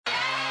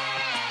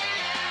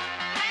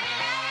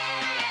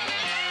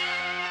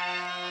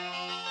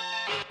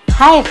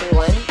Hi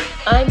everyone,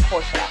 I'm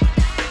Portia.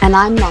 And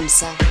I'm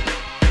Namsa.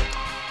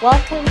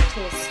 Welcome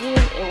to Assume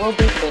It Will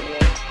Be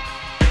Brilliant,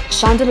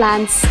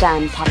 Shondaland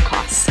Stan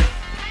podcast.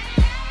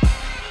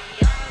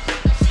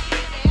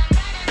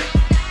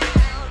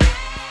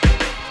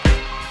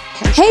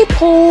 Hey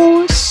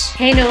Porsche.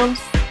 Hey Noms,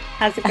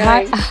 how's it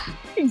going?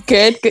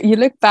 Good. You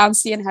look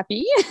bouncy and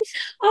happy.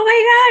 Oh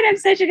my god, I'm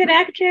such a good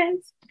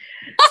actress.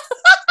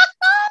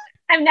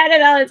 I'm not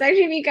at all. It's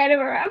actually been kind of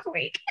a rough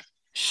week.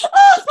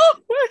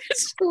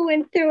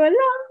 Went through a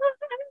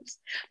lot,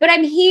 but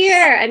I'm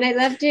here and I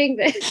love doing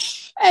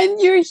this.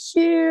 And you're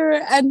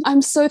here, and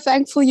I'm so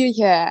thankful you're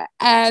here.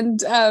 And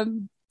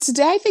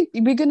today I think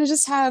we're going to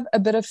just have a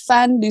bit of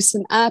fun,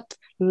 loosen up,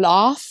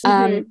 laugh,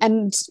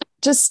 and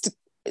just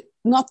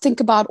not think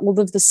about all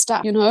of the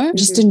stuff,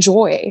 just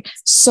enjoy.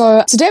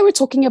 So today we're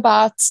talking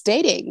about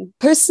dating.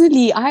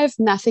 Personally, I have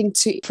nothing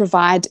to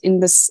provide in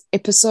this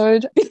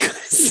episode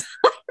because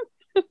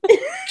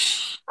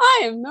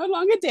I am no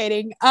longer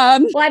dating.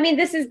 Well, I mean,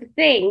 this is the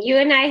thing. You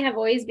and I have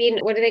always been,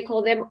 what do they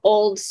call them?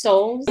 Old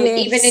souls.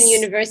 Yes. Even in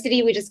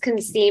university, we just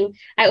couldn't seem.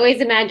 I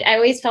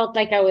always felt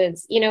like I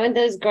was, when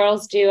those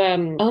girls do,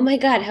 oh my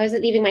God, how is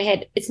it leaving my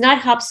head? It's not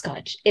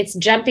hopscotch. It's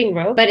jumping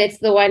rope, but it's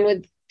the one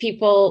with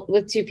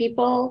two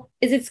people.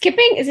 Is it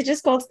skipping? Is it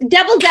just called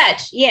double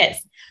dutch?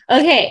 Yes.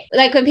 Okay.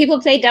 Like when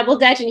people play double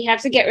dutch and you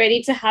have to get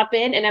ready to hop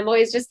in, and I'm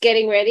always just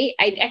getting ready.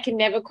 I can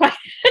never quite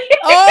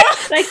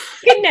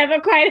can never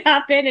quite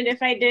hop in. And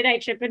if I did, I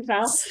trip and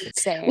fall.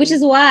 Same. Which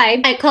is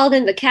why I called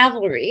in the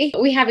cavalry.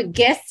 We have a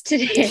guest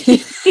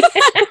today.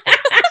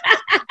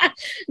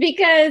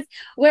 Because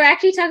we're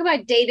actually talking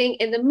about dating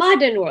in the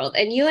modern world.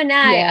 And you and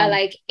I are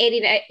like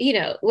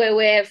 89, where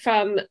we're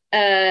from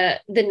the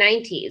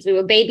 90s. We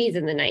were babies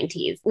in the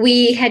 90s.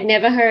 We had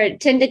never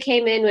heard. Tinder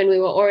came in when we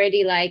were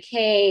already like,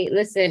 hey,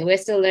 listen, we're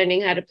still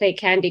learning how to play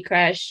Candy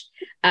Crush.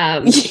 I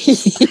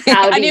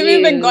never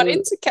even got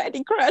into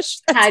Candy Crush.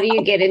 How do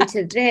you get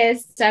into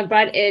this? So I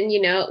brought in,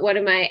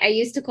 I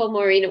used to call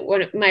Maureen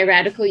one of my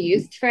radical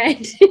youth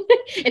friend.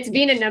 It's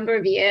been a number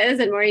of years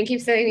and Maureen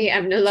keeps telling me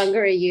I'm no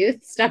longer a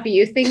youth. Stop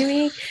youthing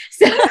me.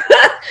 So,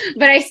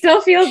 but I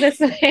still feel this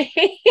way.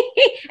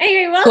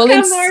 Anyway,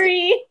 welcome,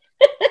 Maureen.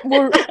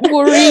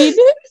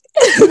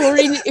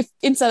 Maureen, if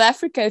in South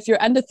Africa, if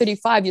you're under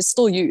 35, you're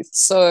still youth.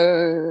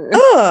 So,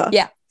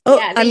 yeah. Oh,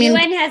 yeah, the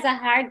UN has a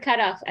hard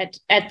cutoff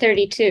at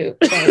 32.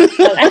 So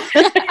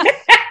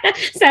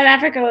South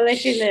Africa will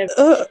let you live.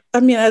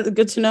 That's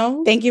good to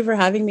know. Thank you for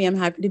having me. I'm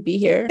happy to be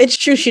here. It's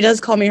true. She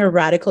does call me her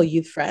radical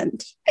youth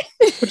friend,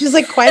 which is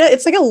like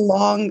it's a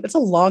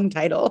long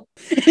title.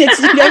 It's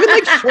never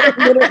like short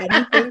or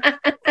anything.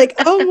 Like,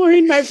 oh,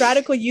 Maureen, my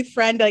radical youth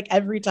friend, like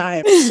every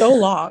time. So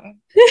long.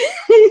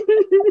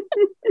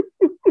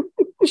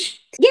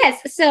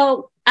 Yes.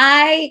 So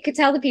I could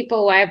tell the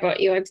people why I brought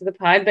you onto the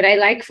pod, but I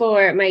like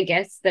for my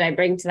guests that I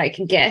bring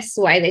to guess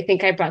why they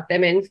think I brought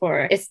them in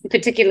for,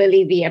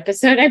 particularly the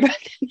episode I brought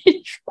them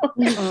in for.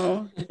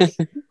 Oh.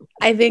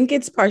 I think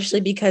it's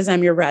partially because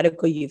I'm your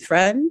radical youth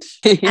friend.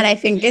 And I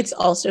think it's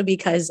also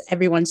because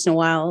every once in a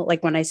while,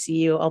 like when I see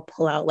you, I'll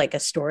pull out like a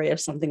story of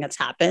something that's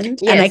happened.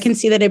 Yes. And I can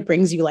see that it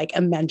brings you like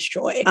immense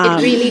joy.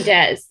 It really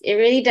does. It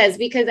really does.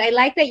 Because I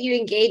like that you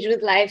engage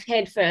with life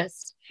head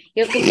first.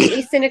 You're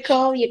completely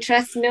cynical. You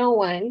trust no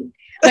one.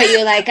 But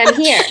you're like, I'm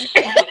here.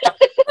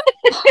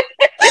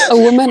 A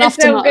woman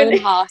after my own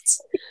heart.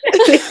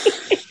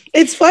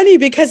 It's funny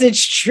because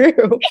it's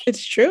true.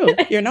 It's true.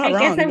 You're not wrong.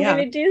 I guess I'm going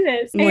to do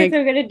this. I'm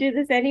going to do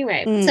this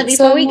anyway. So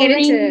before we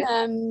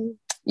Maureen,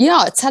 get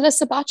into... tell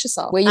us about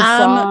yourself. Where you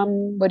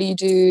from? What do you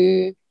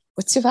do?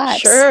 What's your vibe?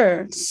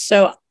 Sure.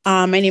 So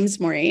my name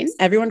is Maureen.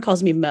 Everyone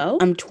calls me Mo.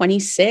 I'm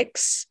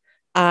 26.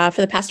 For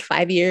the past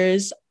 5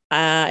 years,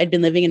 I'd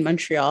been living in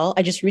Montreal.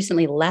 I just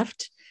recently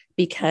left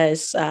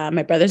because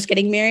my brother's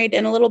getting married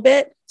in a little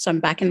bit. So I'm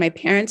back in my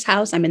parents'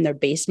 house. I'm in their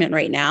basement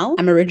right now.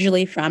 I'm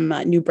originally from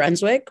New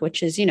Brunswick,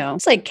 which is,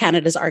 it's like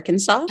Canada's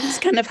Arkansas. It's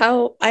kind of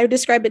how I would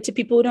describe it to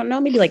people who don't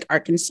know. Maybe like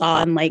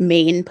Arkansas and like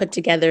Maine put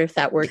together, if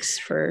that works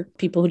for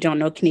people who don't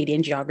know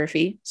Canadian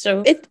geography.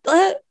 So it's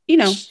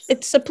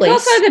a place. Go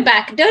further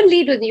back. Don't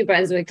lead with New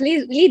Brunswick.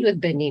 Lead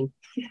with Benin.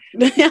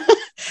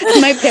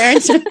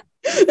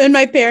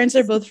 My parents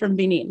are both from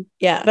Benin.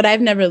 Yeah. But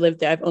I've never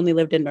lived there. I've only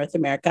lived in North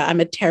America. I'm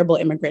a terrible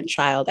immigrant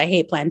child. I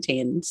hate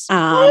plantains.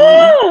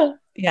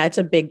 Yeah, it's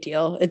a big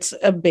deal. It's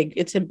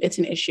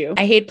an issue.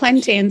 I hate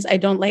plantains. I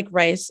don't like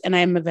rice, and I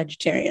am a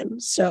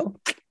vegetarian. So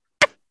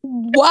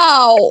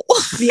wow.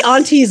 The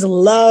aunties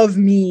love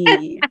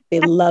me. They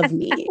love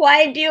me.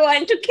 Why do you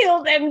want to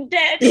kill them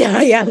dead?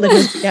 Yeah,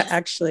 literally. Yeah,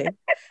 actually.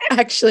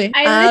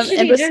 I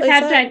literally just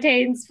had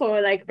plantains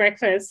for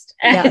breakfast.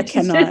 Yeah,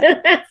 cannot.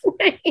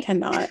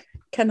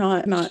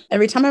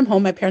 Every time I'm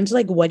home, my parents are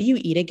like, what do you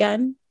eat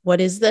again? What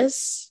is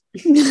this?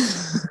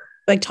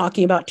 Like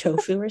talking about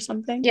tofu or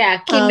something.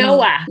 Yeah,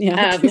 quinoa.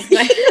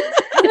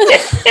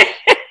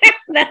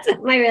 That's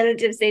what my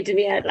relatives say to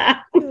me out loud.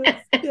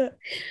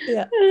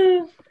 Yeah.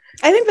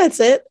 I think that's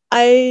it.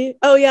 I'm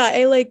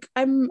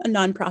a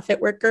nonprofit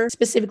worker,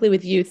 specifically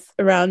with youth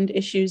around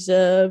issues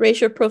of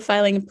racial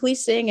profiling and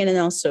policing, and then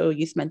also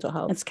youth mental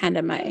health. That's kind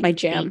of my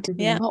jam.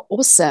 Yeah. Oh,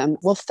 awesome.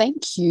 Well,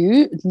 thank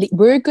you.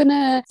 We're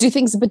gonna do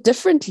things a bit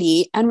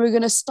differently, and we're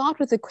gonna start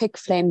with a quick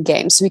flame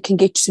game so we can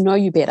get to know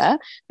you better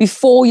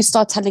before you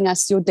start telling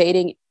us your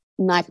dating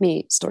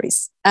nightmare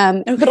stories,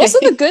 but also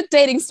the good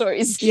dating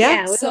stories.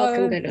 Yeah, we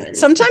welcome good ones.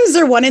 Sometimes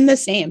they're one and the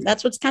same.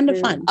 That's what's kind of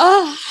fun.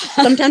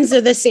 Sometimes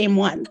they're the same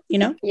one, you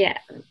know. Yeah.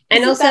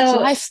 And also,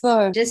 life,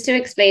 though? Just to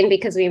explain,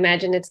 because we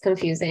imagine it's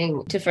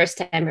confusing to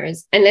first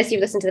timers, unless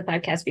you've listened to the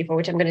podcast before,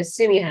 which I'm going to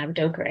assume you have.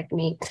 Don't correct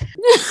me.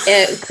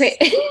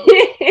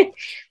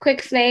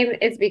 Quick flame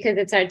is because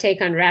it's our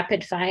take on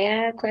rapid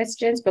fire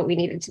questions, but we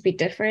need it to be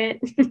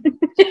different.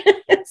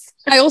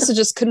 I also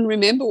just couldn't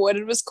remember what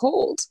it was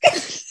called.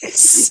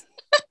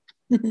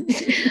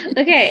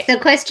 Okay, so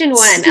question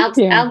one.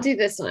 I'll do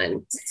this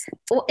one.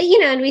 Well,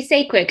 and we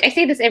say quick. I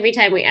say this every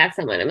time we ask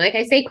someone. I'm like,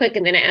 I say quick,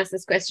 and then I ask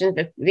this question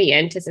with the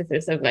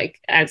antithesis of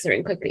like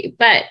answering quickly.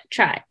 But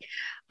try.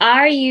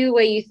 Are you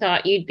where you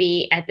thought you'd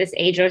be at this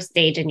age or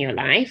stage in your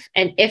life?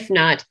 And if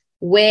not,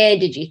 where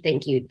did you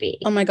think you'd be?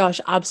 Oh my gosh,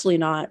 absolutely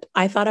not.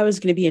 I thought I was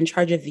going to be in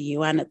charge of the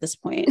UN at this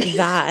point.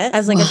 That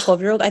as like a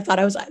 12-year-old, I thought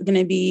I was going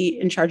to be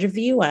in charge of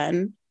the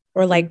UN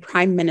or like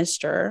prime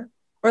minister,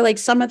 or like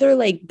some other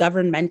like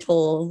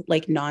governmental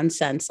like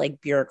nonsense like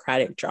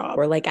bureaucratic job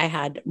where like I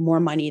had more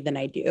money than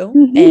I do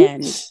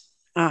and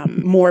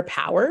more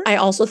power. I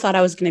also thought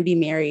I was going to be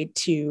married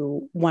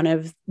to one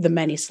of the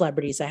many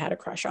celebrities I had a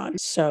crush on.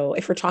 So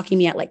if we're talking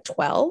me at like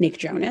 12, Nick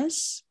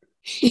Jonas.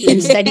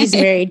 Instead, he's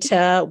married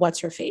to what's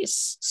her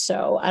face.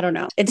 So I don't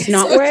know. It's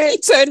not where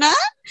Turner.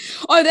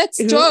 Oh,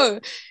 that's Joe.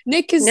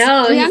 Nick is he's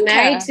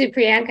married to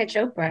Priyanka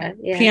Chopra.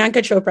 Yeah.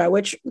 Priyanka Chopra,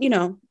 which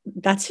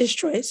that's his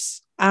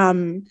choice.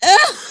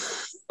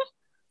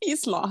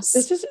 He's lost.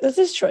 That's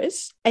his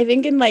choice. I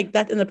think in like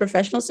that in the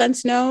professional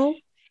sense, no.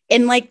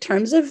 In like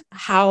terms of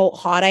how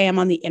hot I am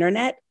on the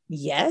internet,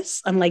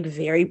 yes, I'm like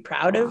very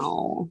proud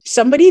of.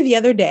 Somebody the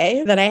other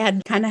day that I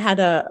had kind of had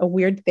a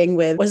weird thing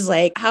with was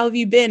like, how have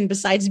you been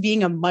besides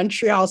being a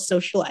Montreal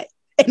socialite?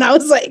 And I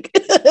was like,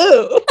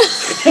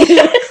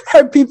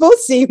 are people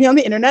seeing me on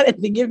the internet and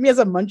thinking of me as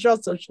a Montreal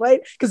socialite?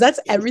 Because that's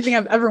everything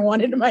I've ever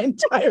wanted in my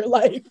entire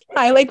life.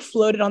 I like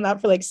floated on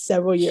that for like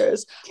several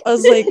years. I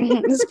was like,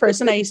 this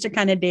person I used to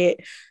kind of date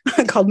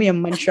called me a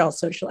Montreal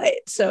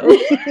socialite. So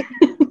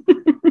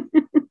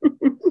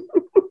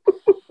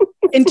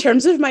in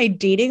terms of my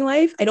dating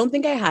life, I don't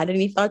think I had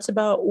any thoughts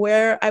about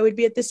where I would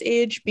be at this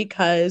age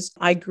because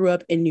I grew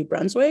up in New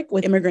Brunswick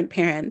with immigrant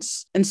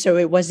parents. And so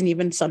it wasn't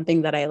even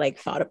something that I like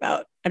thought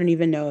about. I don't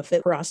even know if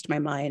it crossed my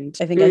mind.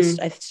 I think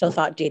I still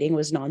thought dating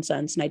was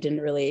nonsense and I hadn't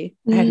really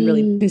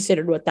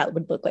considered what that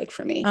would look like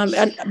for me.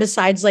 And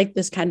besides like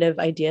this kind of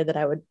idea that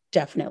I would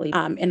definitely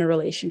in a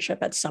relationship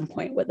at some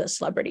point with a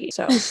celebrity.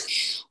 So,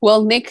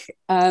 well, Nick,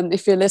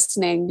 if you're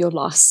listening, you're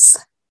lost.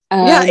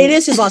 Yeah, it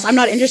is his loss. I'm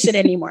not interested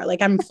anymore.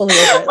 Like I'm fully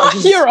over it.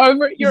 Like, you're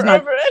over it. You're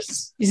over it.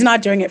 He's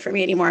not doing it for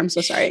me anymore. I'm so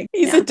sorry.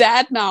 He's a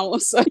dad now,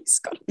 so he's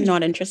got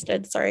not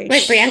interested. Sorry.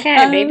 Wait, Priyanka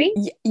had a baby?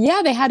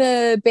 Yeah, they had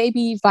a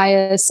baby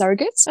via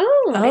surrogates.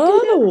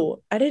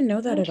 I didn't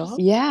know that at all.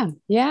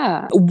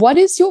 Yeah. What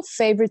is your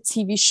favorite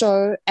TV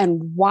show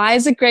and why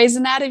is it Grey's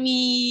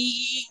Anatomy?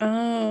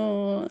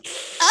 Oh,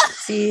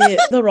 see,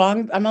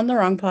 I'm on the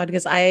wrong pod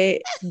because I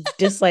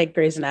dislike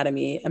Grey's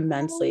Anatomy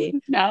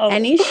immensely. No.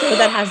 Any show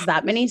that has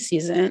that many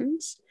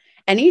seasons,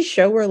 any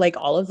show where like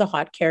all of the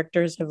hot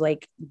characters have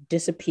like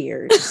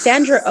disappeared.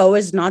 Sandra Oh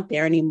is not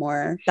there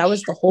anymore. That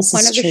was the whole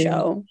point of the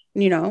show.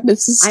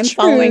 I'm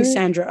following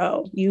Sandra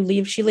Oh.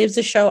 She leaves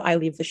the show, I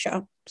leave the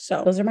show.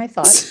 So those are my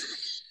thoughts.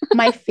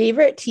 My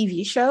favorite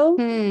TV show?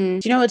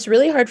 It's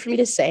really hard for me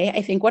to say.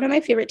 I think one of my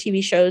favorite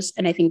TV shows,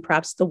 and I think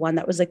perhaps the one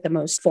that was like the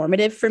most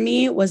formative for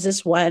me was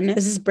this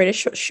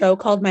British show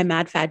called My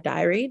Mad Fat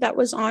Diary that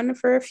was on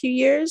for a few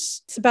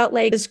years. It's about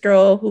like this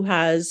girl who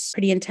has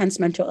pretty intense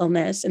mental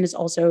illness and is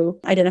also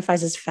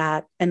identifies as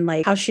fat and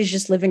like how she's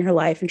just living her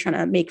life and trying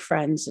to make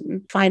friends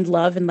and find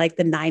love in like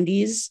the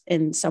 90s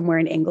in somewhere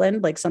in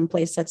England, like some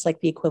place that's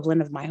like the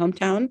equivalent of my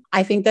hometown.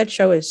 I think that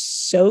show is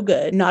so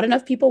good. Not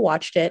enough people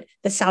watched it.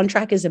 The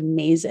soundtrack is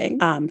amazing.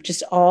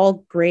 Just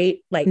all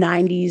great like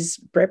 90s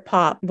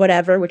Britpop,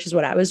 whatever, which is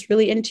what I was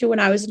really into when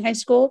I was in high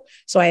school.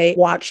 So I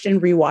watched and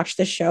rewatched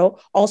the show.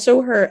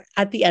 Also, her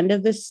at the end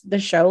of the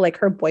show, like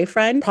her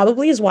boyfriend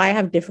probably is why I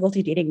have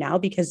difficulty dating now,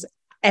 because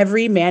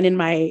every man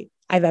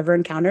I've ever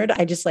encountered,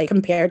 I just like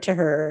compared to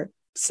her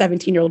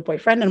 17-year-old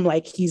boyfriend and I'm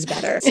like, he's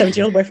better.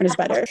 17-year-old boyfriend is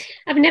better.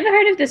 I've never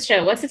heard of this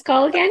show. What's it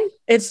called again?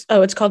 It's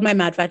called My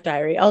Mad Fat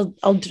Diary. I'll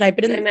type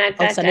it in.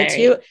 I'll send it to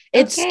you.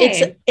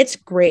 It's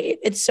great.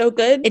 It's so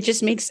good. It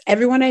just makes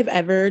everyone I've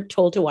ever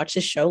told to watch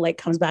this show like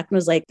comes back and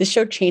was like, this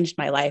show changed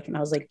my life. And I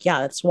was like, yeah,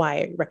 that's why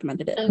I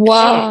recommended it.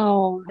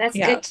 Wow. That's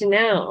good to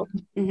know.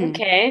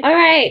 Okay. All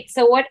right.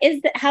 So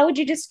how would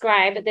you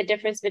describe the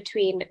difference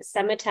between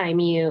summertime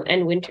you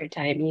and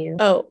wintertime you?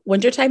 Oh,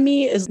 wintertime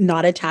me is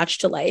not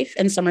attached to life,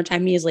 and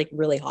summertime me is like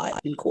really hot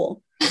and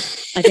cool.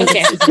 I think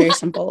it's very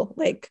simple.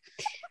 Like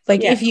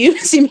if you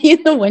see me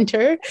in the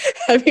winter,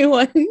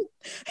 everyone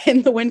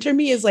in the winter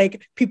me is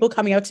like people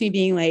coming up to me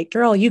being like,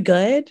 "Girl, you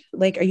good?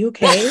 Like, are you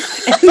okay?"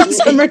 And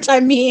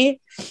summertime me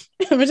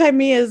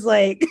is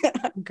like,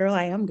 "Girl,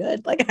 I am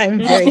good. Like, I'm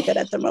very good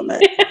at the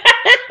moment."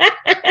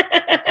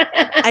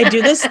 I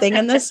do this thing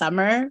in the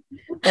summer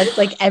that's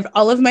like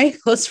all of my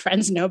close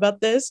friends know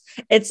about this.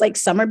 It's like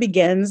summer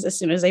begins as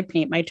soon as I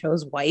paint my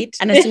toes white.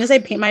 And as soon as I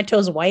paint my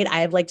toes white, I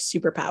have like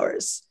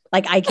superpowers.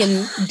 Like I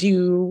can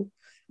do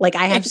like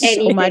I have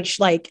so much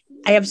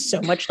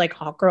like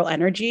hot girl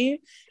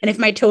energy. And if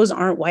my toes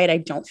aren't white, I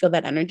don't feel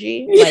that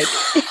energy. Like,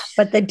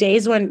 but the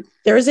days when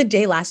there was a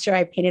day last year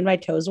I painted my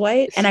toes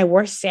white and I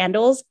wore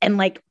sandals and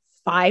like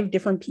 5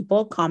 different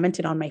people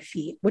commented on my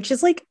feet, which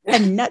is like a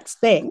nuts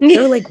thing.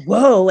 They're like,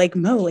 "Whoa, like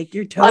Mo, like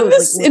your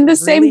toes like, in the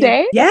same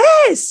day."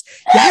 Yes.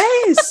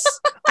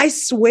 I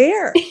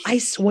swear.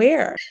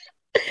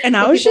 And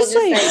I was just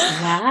like,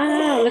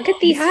 wow, look at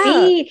these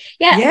feet.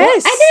 Yeah.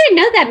 Yes. Well, I didn't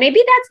know that. Maybe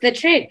that's the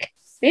trick.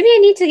 Maybe I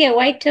need to get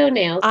white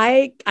toenails.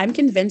 I'm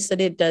convinced that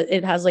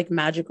it has like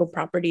magical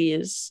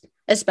properties,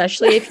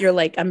 especially if you're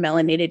like a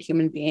melanated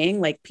human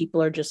being. Like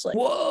people are just like,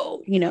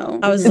 "Whoa," you know.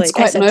 I was I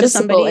said to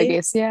somebody, I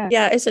guess,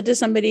 yeah. I said to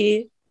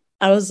somebody,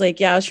 I was like,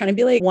 I was trying to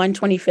be like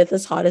 1/25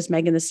 as hot as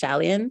Megan Thee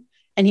Stallion.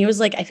 And he was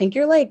like, "I think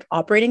you're like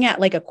operating at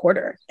like a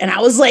quarter." And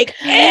I was like,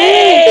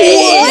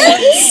 "Hey!"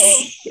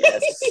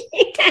 Yes.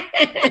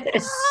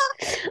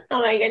 Oh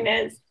my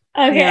goodness.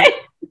 Okay. Yeah.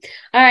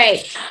 All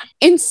right.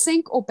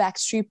 NSYNC or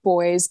Backstreet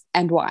Boys,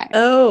 and why?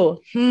 Oh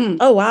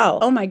wow.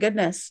 Oh my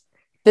goodness.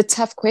 The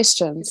tough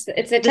questions.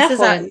 It's a tough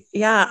one.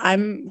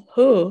 I'm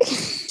who?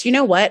 Do you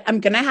know what? I'm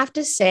gonna have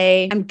to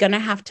say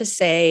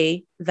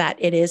that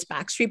it is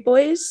Backstreet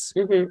Boys.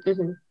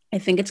 I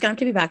think it's going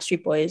to be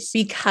Backstreet Boys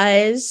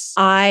because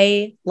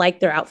I like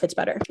their outfits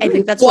better. I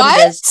think that's what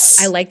it is.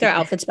 I like their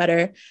outfits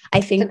better.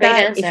 I think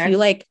that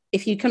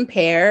if you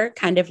compare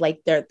kind of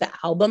like the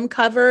album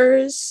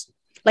covers,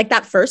 like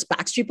that first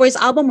Backstreet Boys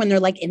album when they're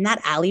like in that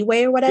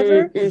alleyway or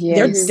whatever,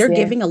 they're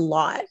giving a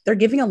lot. They're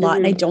giving a lot.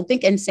 And I don't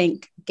think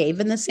NSYNC gave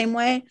in the same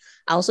way.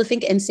 I also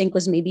think NSYNC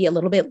was maybe a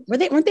little bit,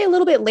 weren't they a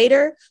little bit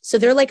later? So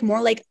they're like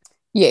more like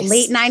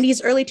late 90s,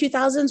 early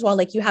 2000s, while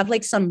like you have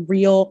like some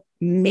real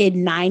mid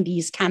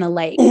 90s kind of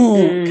like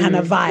kind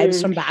of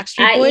vibes from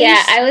Backstreet Boys.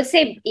 I would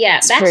say,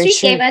 Backstreet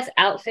gave us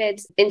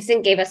outfits.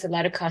 NSYNC gave us a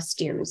lot of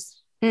costumes.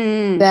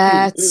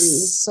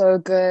 That's so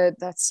good.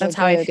 That's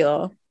how I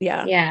feel.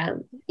 Yeah.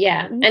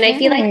 And I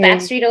feel like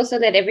Backstreet also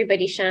let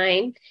everybody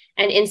shine,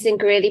 and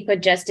NSYNC really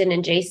put Justin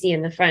and JC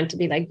in the front to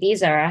be like,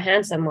 these are our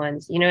handsome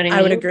ones. You know what I mean?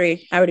 I would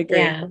agree.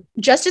 Yeah.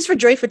 Justice for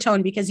Joey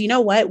Fatone, because you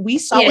know what? We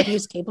saw what he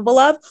was capable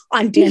of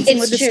on Dancing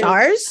with the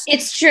Stars.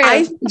 It's true.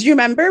 Do you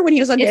remember when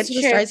he was on Dancing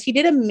with the Stars? He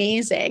did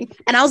amazing.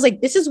 And I was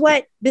like, this is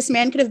what this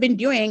man could have been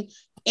doing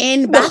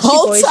in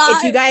Backstreet Boys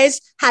if you guys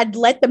had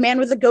let the man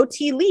with the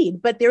goatee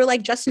lead. But they were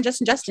like, Justin.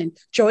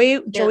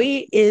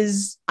 Joey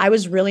is, I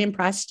was really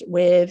impressed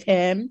with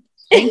him.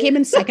 And came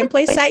in second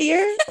place that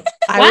year.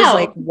 I was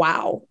like,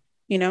 wow.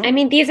 You know, I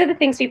mean, these are the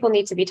things people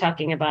need to be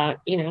talking about,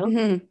 you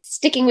know.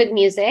 Sticking with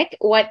music,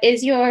 what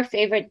is your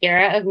favorite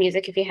era of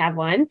music, if you have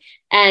one,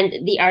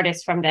 and the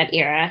artist from that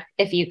era,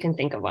 if you can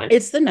think of one?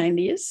 It's the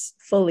 90s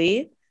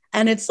fully.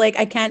 And it's like,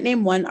 I can't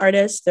name one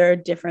artist. There are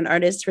different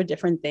artists for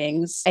different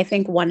things. I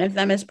think one of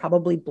them is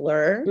probably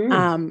Blur.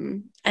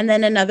 And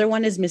then another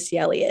one is Missy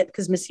Elliott,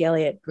 because Missy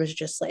Elliott was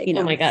just like, you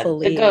know, oh my God,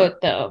 fully, the GOAT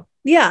though.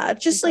 Yeah,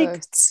 just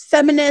like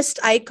feminist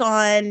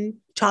icon,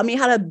 taught me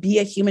how to be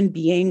a human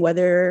being,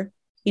 whether,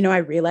 you know, I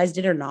realized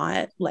it or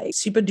not. Like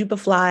super duper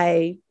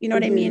fly, you know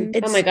what I mean?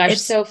 Oh my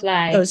gosh, so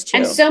fly. Those two.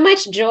 And so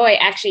much joy,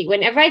 actually.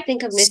 Whenever I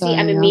think of Missy,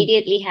 I'm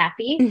immediately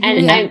happy.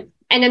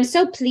 And I'm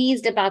so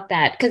pleased about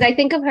that, because I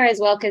think of her as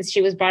well, because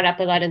she was brought up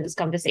a lot in this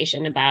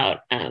conversation about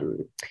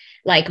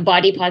like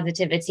body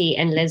positivity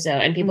and Lizzo,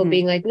 and people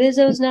being like,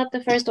 Lizzo's not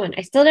the first one.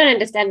 I still don't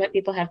understand why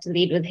people have to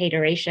lead with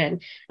hateration.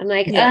 I'm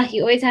like,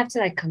 you always have to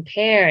like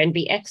compare and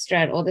be extra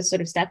and all this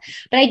sort of stuff.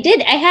 But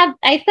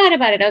I thought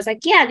about it. I was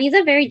like, yeah, these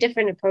are very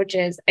different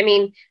approaches. I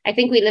mean, I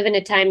think we live in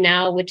a time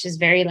now which is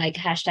very like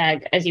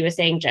hashtag, as you were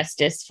saying,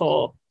 justice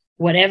for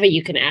whatever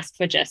you can ask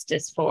for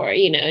justice for,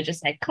 you know,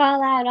 just like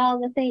call out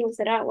all the things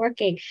that aren't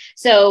working.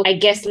 So I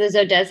guess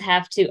Lizzo does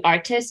have to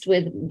artist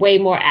with way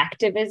more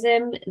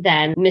activism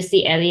than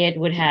Missy Elliott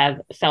would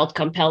have felt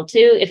compelled to.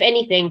 If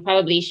anything,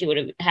 probably she would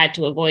have had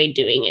to avoid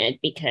doing it,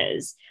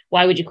 because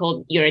why would you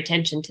call your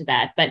attention to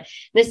that? But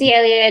Missy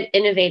Elliott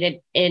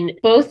innovated in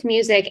both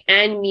music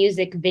and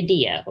music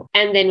video.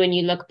 And then when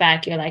you look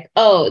back, you're like,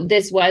 oh,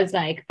 this was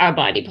like our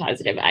body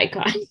positive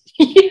icon.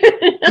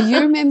 Do you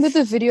remember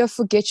the video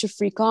for Get Your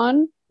Freak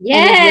On?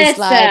 Yes.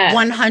 Like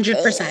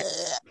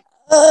 100%.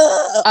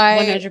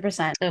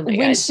 100%. Oh my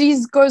When God. she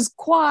goes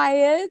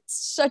quiet,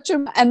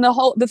 and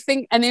the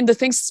thing, and then the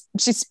thing,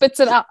 she spits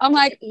it out. I'm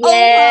like,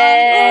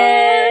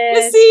 Yes. oh my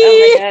God, Missy.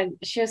 Oh my God.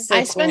 She was so I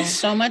cool. spent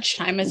so much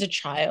time as a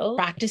child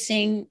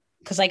practicing,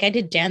 because like I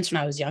did dance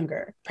when I was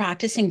younger,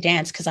 practicing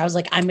dance because I was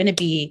like, I'm going to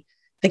be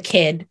the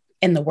kid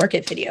in the Work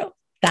It video.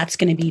 That's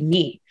going to be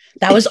me.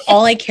 That was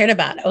all I cared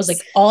about. I was like,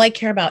 all I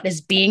care about is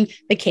being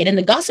the kid in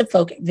the Gossip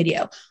Folk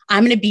video.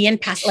 I'm going to be in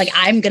past, like,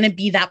 I'm going to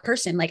be that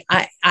person. Like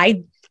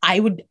I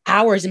would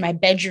hours in my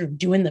bedroom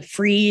doing the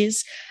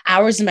freeze,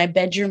 hours in my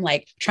bedroom,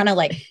 like trying to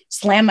like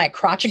slam my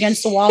crotch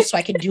against the wall so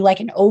I could do like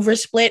an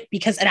oversplit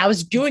and I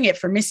was doing it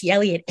for Missy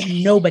Elliott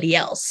and nobody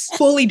else,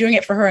 fully doing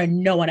it for her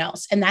and no one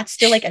else. And that's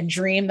still like a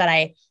dream that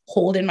I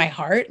hold in my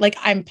heart. Like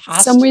I'm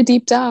past somewhere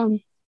deep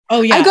down.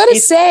 Oh yeah. I gotta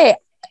say,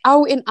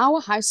 in our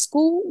high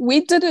school,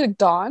 we did a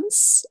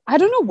dance. I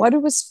don't know what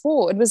it was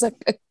for. It was like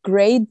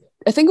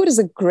I think it was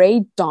a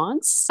grade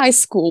dance, high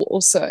school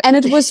also. And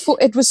it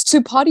was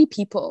to party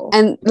people.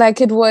 And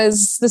like, it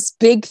was this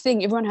big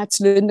thing. Everyone had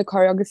to learn the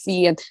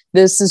choreography and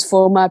this is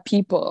for my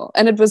people.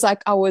 And it was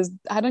like, I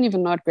don't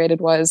even know what grade it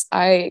was.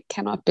 I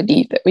cannot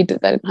believe that we did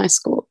that in high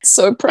school.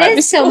 So proud.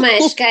 There's so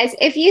much, guys.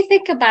 If you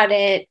think about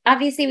it,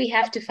 obviously we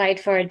have to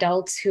fight for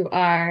adults who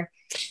are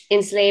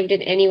enslaved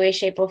in any way,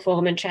 shape, or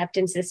form and trapped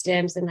in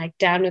systems and like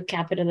down with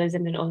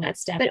capitalism and all that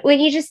stuff. But when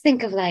you just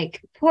think of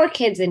like poor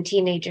kids and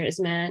teenagers,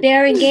 man,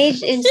 they're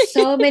engaged in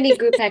so many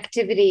group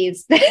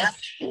activities that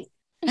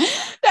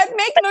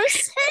make no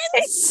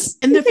sense.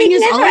 And the thing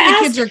is, all of the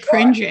kids are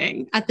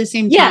cringing at the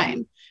same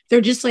time.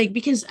 They're just like,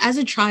 because as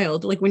a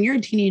child, like when you're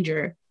a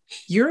teenager,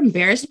 you're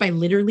embarrassed by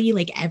literally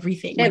like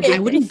everything. Like I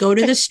wouldn't go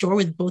to the store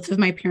with both of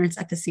my parents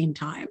at the same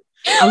time.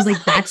 I was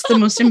like, that's the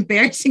most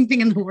embarrassing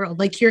thing in the world.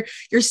 Like you're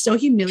so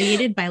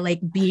humiliated by like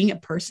being a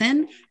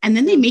person. And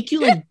then they make you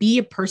like be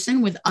a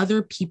person with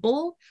other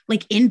people,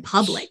 like in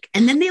public.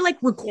 And then they like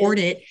record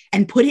it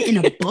and put it in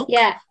a book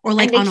or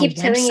like on a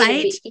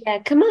website.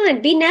 Come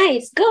on, be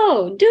nice.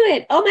 Go do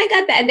it. Oh my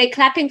God. And they're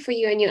clapping for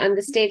you and you're on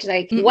the stage.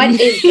 Like, what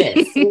is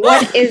this?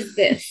 What is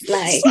this?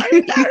 Like, so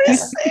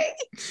embarrassing.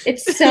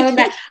 It's so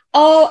bad.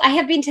 Oh, I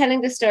have been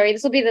telling the story.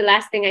 This will be the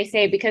last thing I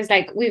say because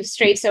like we've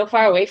strayed so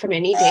far away from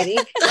any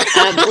dating.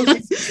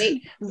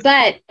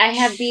 But I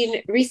have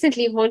been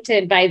recently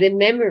haunted by the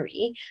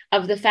memory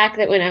of the fact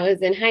that when I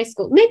was in high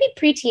school, maybe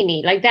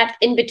preteeny, like that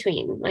in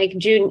between, like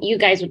June, you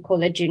guys would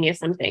call it junior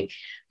something.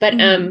 But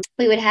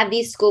we would have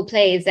these school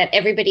plays that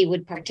everybody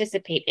would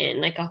participate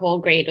in, like a whole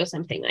grade or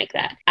something like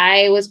that.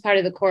 I was part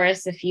of the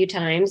chorus a few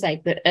times,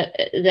 like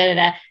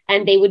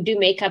and they would do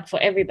makeup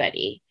for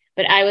everybody.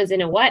 But I was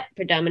in a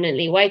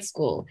predominantly white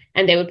school,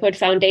 and they would put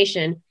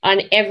foundation on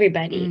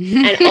everybody.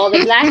 And all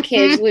the Black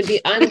kids would be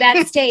on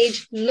that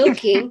stage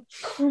looking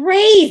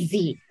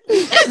crazy.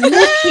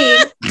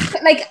 Looking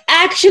like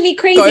actually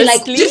crazy, ghostly?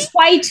 Like just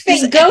white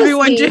face, ghostly.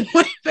 Everyone did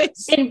white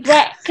face.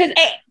 Because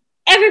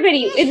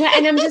everybody,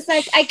 and I'm just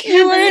like, I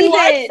can't believe in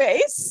white it.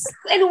 Face.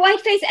 In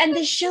white face, and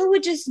the show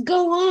would just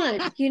go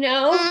on. You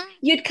know,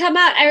 you'd come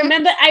out. I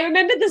remember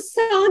the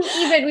song.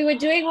 Even we were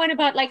doing one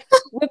about like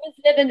women's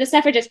lib and the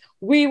suffragettes.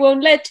 We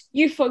won't let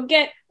you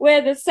forget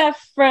we're the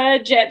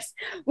suffragettes.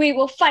 We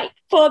will fight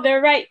for the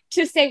right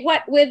to say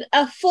what, with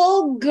a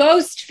full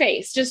ghost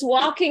face, just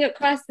walking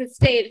across the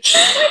stage.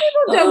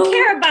 People don't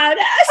care about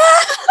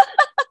us.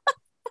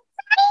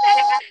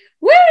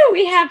 Woo!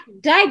 We have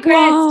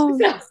digressed.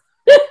 Wow.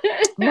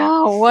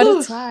 Wow, what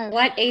a time.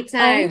 What a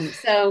time.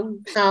 So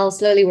I'll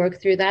slowly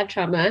work through that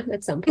trauma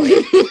at some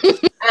point.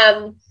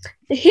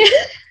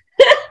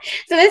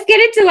 So let's get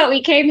into what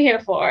we came here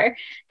for.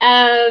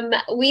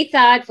 We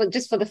thought for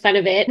the fun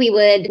of it,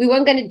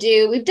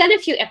 we've done a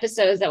few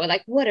episodes that were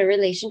like, what are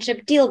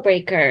relationship deal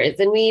breakers?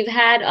 And we've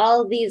had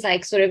all these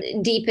like sort of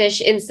deepish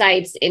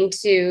insights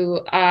into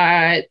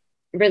our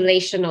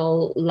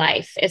relational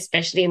life,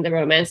 especially in the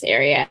romance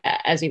area,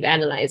 as we've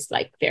analyzed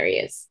like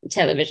various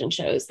television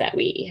shows that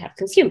we have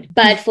consumed.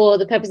 But for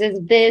the purposes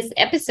of this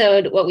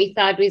episode, what we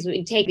thought was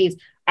we'd take these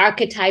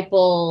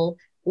archetypal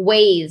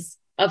ways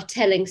of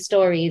telling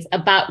stories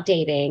about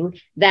dating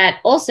that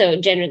also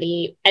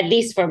generally, at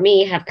least for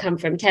me, have come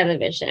from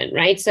television,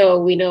 right? So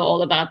we know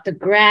all about the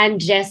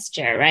grand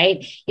gesture,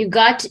 right? You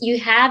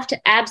have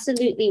to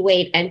absolutely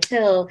wait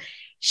until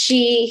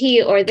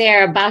he or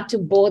they're about to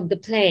board the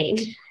plane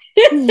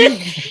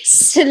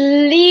to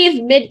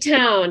leave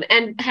Midtown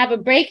and have a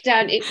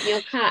breakdown in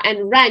your car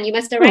and run. You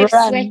must arrive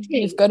sweating.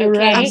 You've got to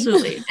run.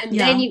 Absolutely. And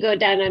then you go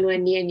down on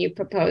one knee and you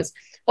propose.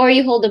 Or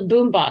you hold a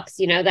boombox,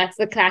 that's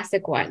the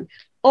classic one.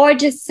 Or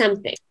just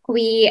something.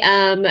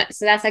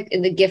 So that's like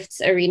in the gifts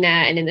arena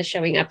and in the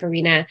showing up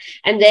arena.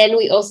 And then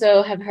we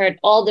also have heard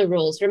all the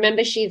rules.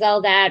 Remember, she's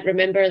all that.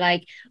 Remember,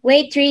 like,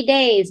 wait 3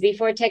 days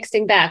before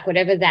texting back,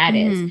 whatever that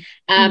is.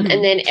 And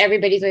then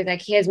everybody's always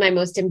like, here's my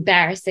most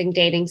embarrassing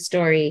dating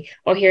story,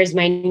 or here's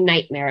my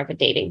nightmare of a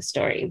dating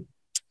story.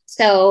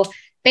 So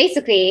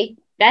basically,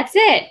 that's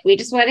it. We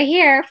just want to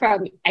hear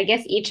from, I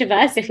guess, each of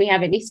us if we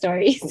have any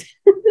stories.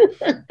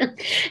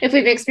 if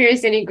we've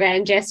experienced any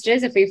grand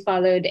gestures, if we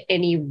followed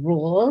any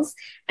rules.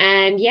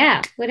 And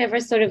yeah, whatever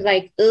sort of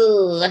like,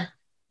 ugh,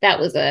 that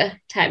was a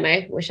time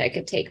I wish I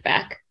could take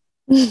back.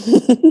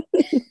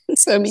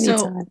 So many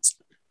times.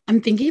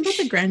 I'm thinking about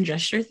the grand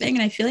gesture thing,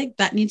 and I feel like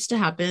that needs to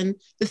happen.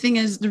 The thing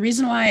is, the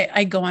reason why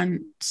I go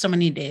on so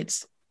many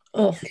dates,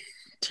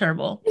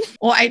 terrible.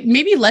 Well, I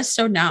maybe less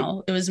so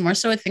now. It was more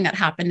so a thing that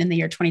happened in the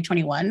year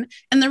 2021.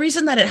 And the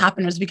reason that it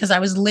happened was because I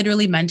was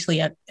literally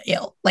mentally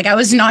ill. Like I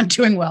was not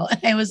doing well. And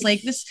I was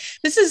like, I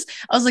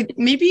was like,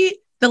 maybe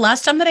the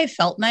last time that I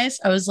felt nice,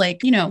 I was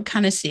like, you know,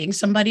 kind of seeing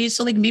somebody.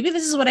 So like, maybe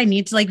this is what I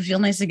need to like feel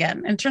nice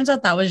again. And it turns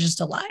out that was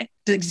just a lie.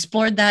 I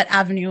explored that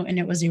avenue and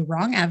it was a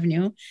wrong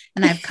avenue.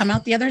 And I've come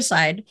out the other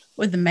side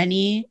with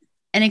many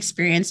and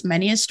experienced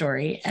many a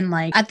story. And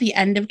like at the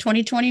end of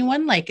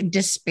 2021, like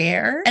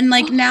despair. And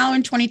like now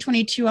in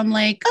 2022, I'm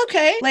like,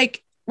 okay,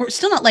 like we're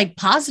still not like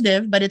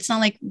positive, but it's not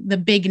like the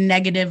big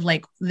negative,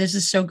 like this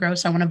is so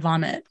gross, I want to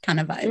vomit kind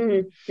of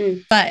vibe. Mm-hmm.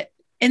 But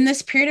in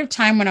this period of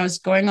time when I was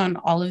going on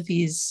all of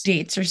these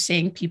dates or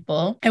seeing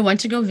people, I went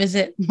to go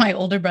visit my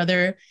older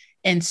brother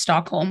in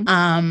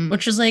Stockholm,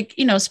 which was like,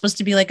 you know, supposed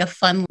to be like a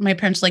fun, my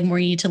parents were like, more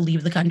you need to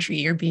leave the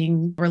country.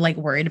 We're like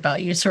worried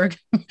about you. So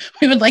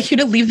we would like you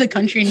to leave the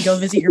country and go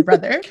visit your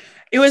brother.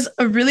 It was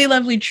a really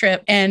lovely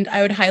trip. And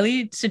I would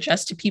highly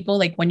suggest to people,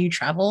 like when you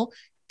travel,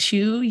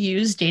 to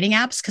use dating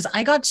apps, because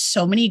I got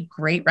so many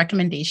great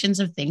recommendations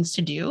of things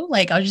to do.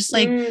 Like I was just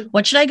like,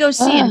 what should I go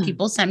see? And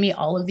people sent me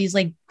all of these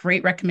like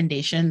great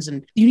recommendations,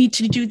 and you need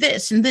to do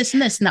this and this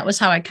and this. And that was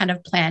how I kind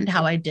of planned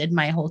how I did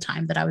my whole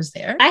time that I was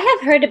there. I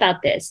have heard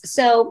about this.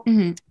 So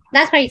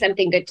that's probably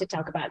something good to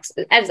talk about.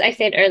 As I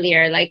said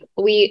earlier, like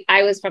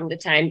I was from the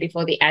time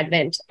before the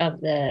advent of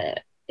the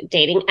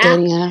dating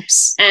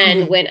apps.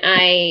 And when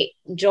I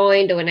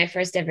joined, or when I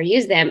first ever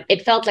used them,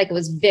 it felt like it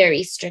was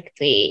very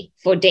strictly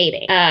for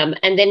dating.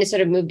 And then it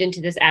sort of moved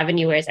into this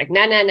avenue where it's like,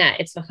 nah,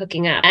 it's for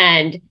hooking up.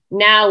 And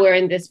now we're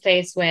in this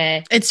place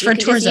where it's for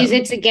tourism. Use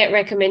it to get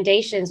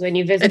recommendations when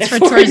you visit. It's for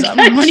tourism.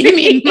 Country. What do you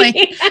mean? Like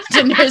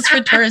Tinder is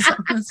for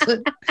tourism.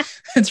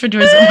 It's for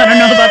tourism. I don't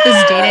know about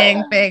this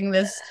dating thing,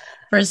 this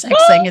for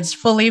sex thing. It's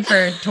fully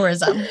for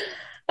tourism.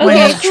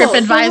 When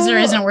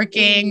TripAdvisor isn't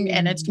working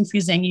and it's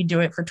confusing, you do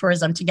it for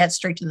tourism to get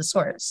straight to the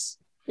source.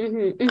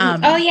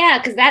 Oh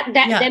yeah, because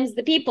them's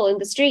the people in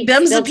the streets.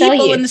 Them's the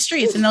people in the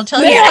streets, and they'll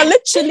tell you. They are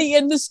literally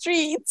in the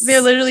streets.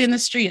 They're literally in the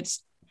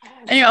streets.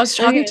 Anyway, I was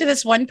talking to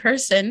this one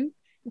person,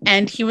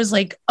 and he was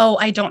like, "Oh,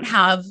 I don't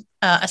have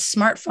a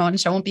smartphone,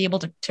 so I won't be able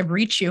to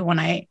reach you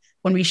when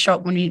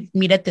we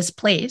meet at this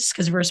place,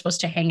 because we were supposed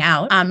to hang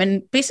out."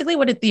 And basically,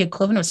 what the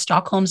equivalent of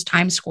Stockholm's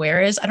Times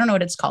Square is, I don't know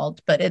what it's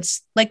called, but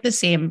it's like the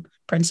same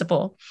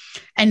principle.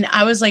 And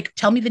I was like,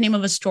 tell me the name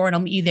of a store and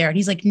I'll meet you there. And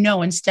he's like,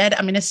 no, instead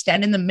I'm going to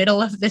stand in the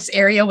middle of this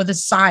area with a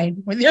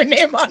sign with your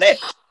name on it.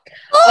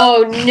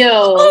 Oh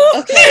no.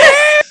 Okay.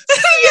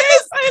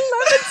 Yes, I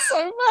love it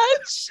so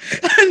much.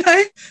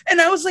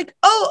 And I was like,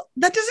 oh,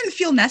 that doesn't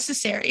feel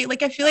necessary.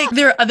 Like, I feel like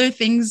there are other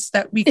things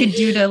that we could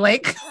do to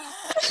like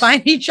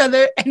find each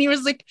other. And he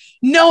was like,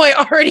 no, I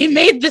already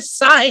made this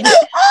sign.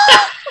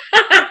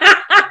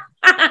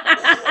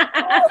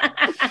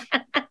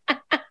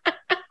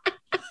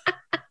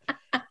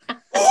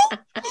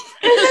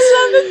 I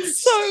love it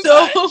so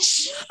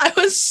much. I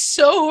was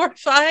so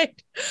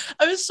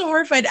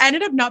horrified. I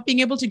ended up not being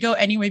able to go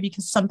anyway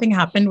because something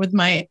happened with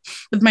my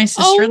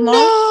sister-in-law.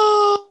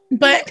 Oh, no.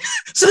 But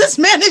so this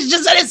man is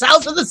just at his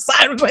house with a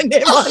sign with my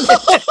name on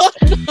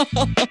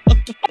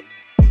it.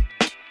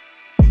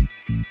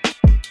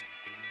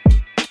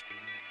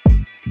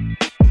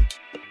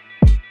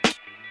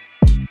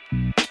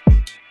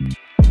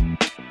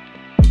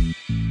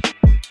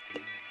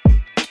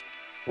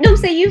 No,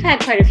 so you've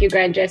had quite a few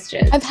grand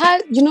gestures. I've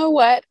had, you know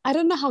what? I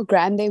don't know how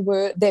grand they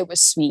were. They were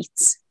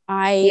sweet.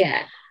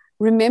 I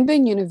remember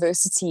in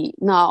university,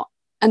 now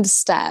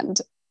understand,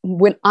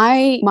 when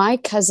my one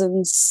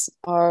cousin's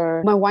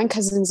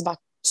about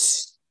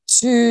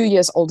 2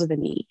 years older than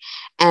me.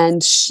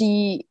 And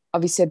she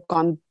obviously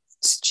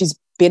she's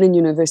been in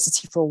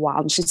university for a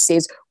while. And she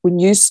says, when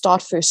you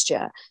start first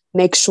year,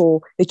 make sure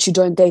that you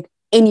don't date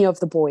any of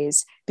the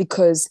boys,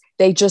 because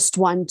they just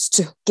want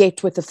to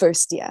get with the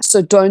first year.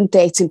 So don't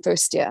date in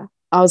first year.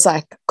 I was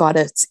like, got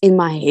it. In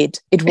my head,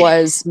 it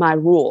was my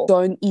rule.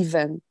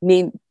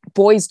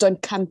 Boys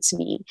don't come to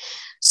me.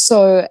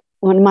 So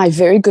one of my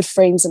very good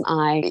friends and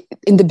I,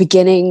 in the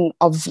beginning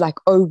of like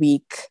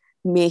week,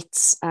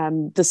 met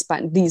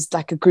these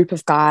like a group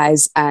of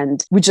guys,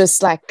 and we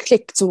just like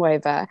clicked or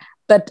whatever.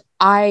 But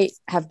I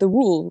have the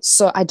rule,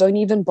 so I don't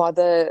even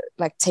bother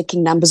like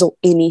taking numbers or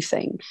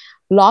anything.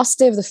 Last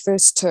day of the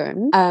first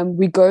term,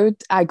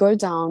 I go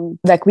down,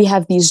 like we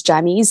have these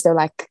jammies, they're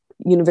like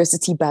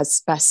university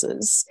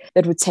buses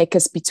that would take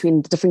us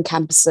between the different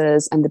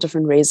campuses and the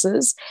different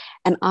reses.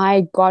 And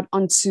I got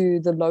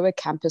onto the lower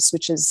campus,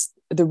 which is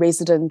the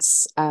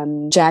residence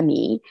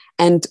jammy,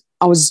 and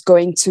I was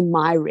going to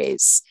my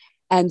res.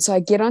 And so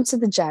I get onto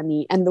the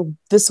jammy, and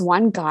this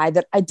one guy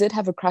that I did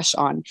have a crush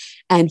on,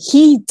 and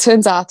he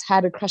turns out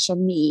had a crush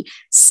on me,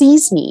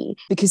 sees me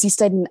because he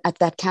stayed at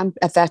that camp,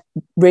 at that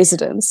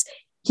residence.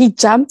 He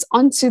jumped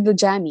onto the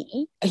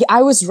jammy.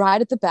 I was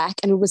right at the back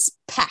and it was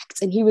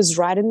packed, and he was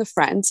right in the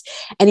front,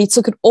 and he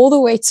took it all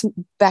the way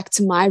back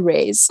to my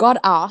res, got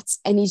out,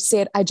 and he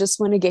said, I just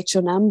want to get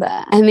your number.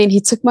 And then he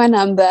took my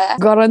number,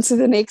 got onto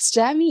the next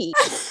jammy.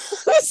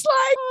 It's like,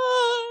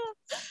 oh,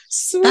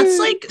 sweet. That's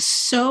like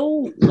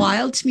so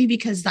wild to me,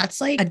 because that's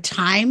like a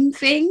time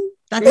thing.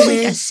 That's like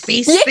a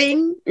space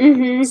thing.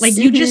 Like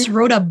you just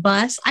rode a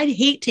bus. I'd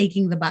hate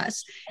taking the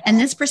bus. And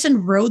this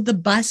person rode the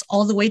bus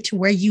all the way to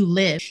where you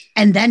live.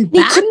 And then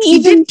back,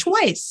 he did it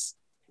twice.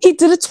 He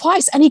did it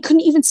twice. And he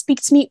couldn't even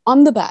speak to me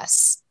on the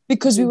bus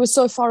because we were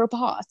so far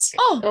apart.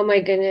 Oh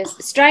my goodness.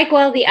 Strike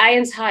while the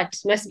iron's hot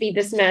must be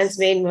this man's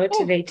main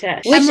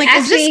motivator. I'm like,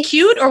 is this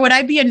cute or would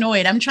I be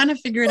annoyed? I'm trying to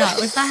figure it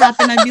out. If that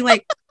happened,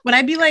 would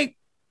I be like,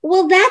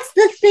 well, that's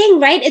the thing,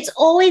 right? It's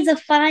always a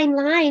fine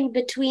line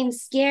between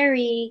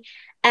scary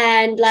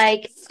and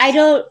like,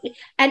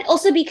 and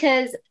also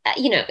because,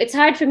 it's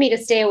hard for me to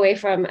stay away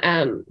from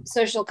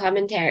social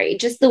commentary,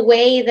 just the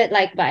way that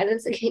like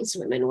violence against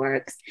women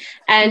works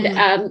and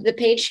the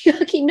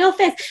patriarchy, no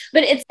offense,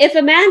 but it's, if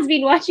a man's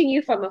been watching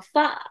you from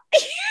afar,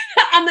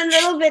 I'm a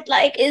little bit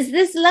like, is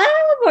this love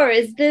or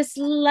is this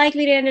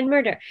likely to end in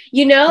murder?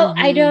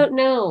 I don't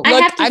know. Look,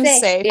 I have to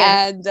say,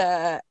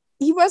 and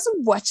he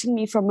wasn't watching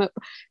me from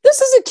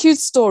this is a cute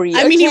story.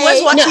 I mean, he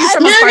was watching you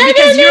from afar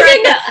because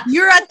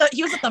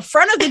he was at the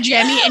front of the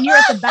jammy and you're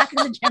at the back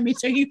of the jammy.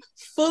 So he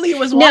fully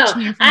was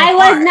watching you from afar.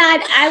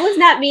 I was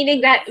not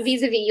meaning that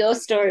vis-a-vis your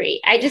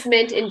story. I just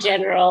meant in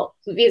general,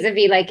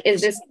 vis-a-vis like,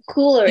 is this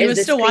cool or is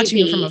this still creepy? Watching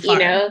you from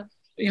afar.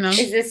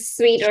 Is this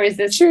sweet or is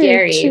this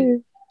scary?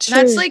 True.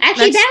 That's like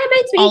actually that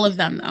reminds me all of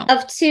them though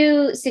of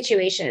two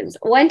situations.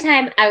 One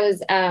time I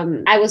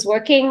was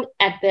working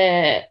at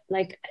the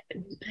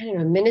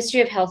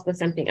Ministry of Health or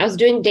something. I was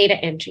doing data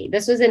entry.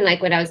 This was in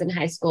like when I was in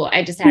high school.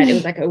 It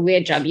was like a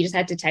weird job. You just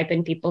had to type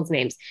in people's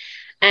names.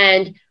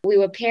 And we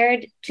were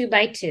paired 2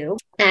 by 2.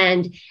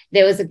 And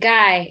there was a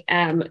guy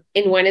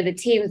in one of the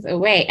teams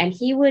away, and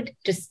he would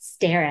just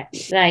stare at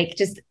me, like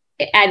just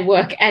at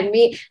work, and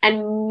me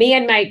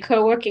and my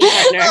co-working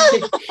partner,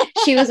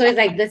 she was always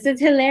like, this is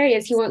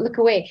hilarious, he won't look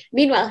away.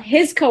 Meanwhile,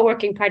 his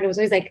co-working partner was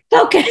always like,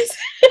 focus.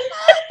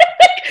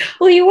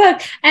 Will you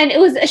work? And it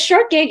was a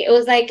short gig. It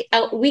was like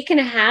a week and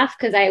a half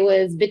because I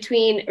was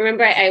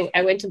remember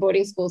I went to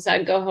boarding school, so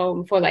I'd go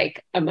home for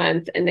like a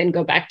month and then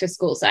go back to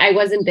school. So I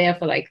wasn't there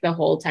for like the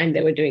whole time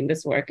they were doing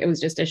this work. It was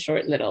just a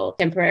short little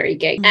temporary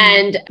gig.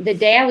 And the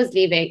day I was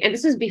leaving, and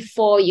this was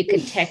before you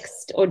could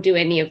text or do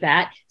any of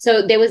that.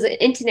 So there was an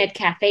internet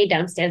cafe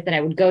downstairs that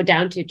I would go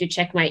down to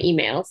check my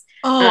emails.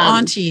 Oh,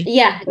 auntie.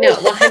 Yeah, no,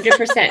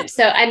 100%.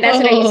 So, and that's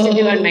what I used to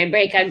do on my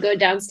break. I'd go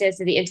downstairs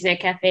to the internet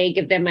cafe,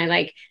 give them my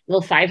like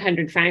little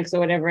 500 francs or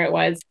whatever it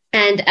was.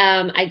 And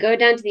I go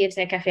down to the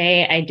internet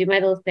cafe, I do my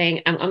little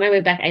thing. I'm on my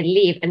way back, I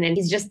leave, and then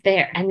he's just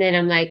there. And then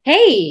I'm like,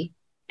 hey.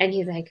 And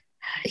he's like,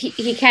 he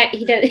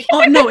does.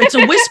 Oh no, it's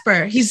a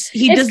whisper. He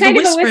does the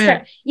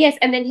whisper. Yes.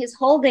 And then he's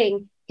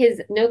holding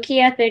his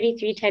Nokia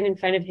 3310 in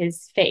front of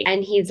his face.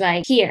 And he's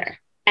like, here.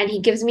 And he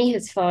gives me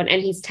his phone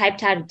and he's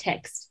typed out a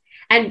text.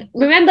 And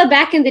remember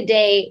back in the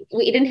day,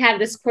 we didn't have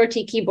this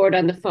QWERTY keyboard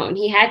on the phone.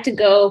 He had to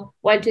go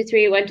 1, 2,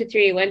 3, 1, 2,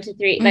 3, 1, 2,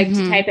 3, like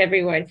to type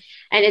every word.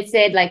 And it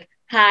said like,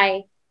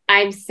 hi,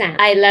 I'm Sam.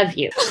 I love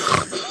you.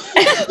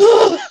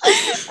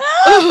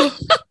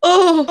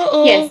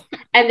 Yes.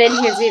 And then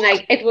he's been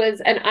like, it was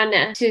an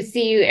honor to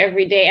see you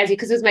every day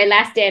because it was my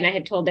last day and I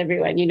had told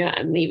everyone,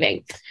 I'm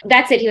leaving.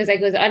 That's it. He was like,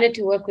 it was an honor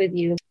to work with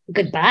you.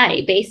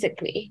 Goodbye,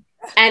 basically.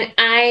 And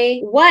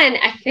I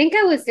think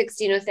I was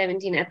 16 or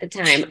 17 at the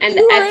time. And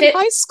you were in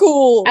high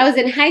school. I was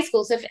in high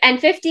school. So, and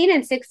 15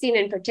 and 16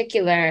 in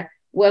particular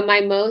were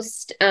my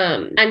most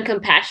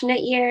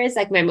uncompassionate years,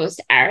 like my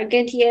most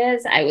arrogant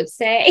years, I would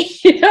say.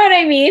 You know what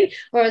I mean?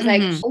 Where I was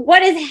like,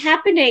 what is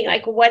happening?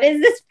 Like, what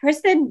is this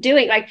person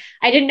doing? Like,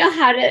 I didn't know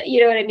how to,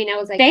 you know what I mean? I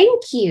was like,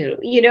 thank you.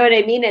 You know what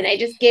I mean? And I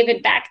just gave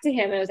it back to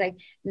him. I was like,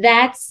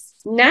 that's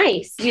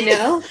nice,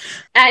 And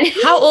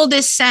How old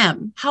is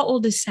Sam?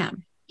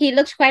 He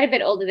looked quite a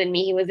bit older than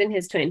me. He was in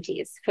his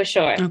 20s for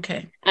sure.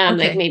 Okay.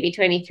 Like maybe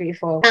 23,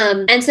 4.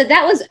 And so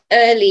that was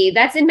early.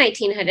 That's in my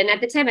teenhood. And at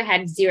the time I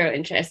had zero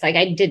interest. Like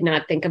I did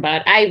not think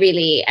about, I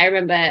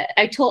remember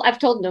I've told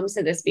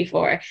Nomsa this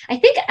before. I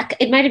think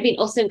it might've been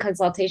also in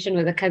consultation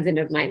with a cousin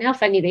of mine. How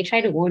funny, they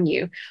try to warn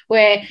you,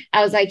 where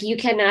I was like, you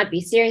cannot be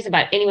serious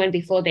about anyone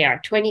before they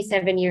are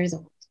 27 years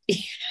old.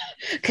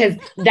 Because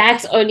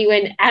that's only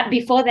when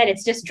before that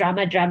it's just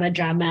drama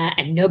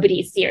and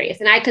nobody's serious,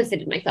 and I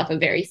considered myself a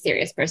very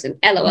serious person.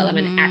 LOL, I'm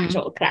an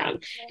actual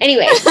clown.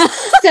 Anyway,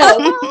 so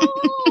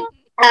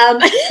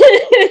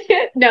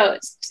no,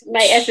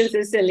 my essence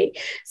is silly.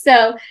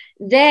 So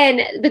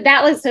then, but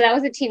that was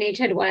a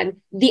teenagehood one.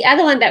 The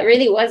other one that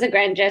really was a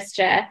grand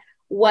gesture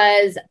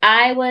was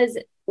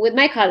with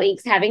my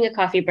colleagues having a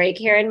coffee break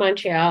here in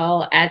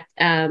Montreal at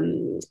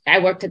I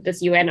worked at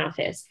this UN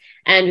office,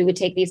 and we would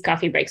take these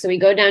coffee breaks. So we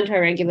go down to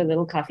our regular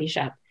little coffee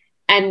shop.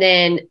 And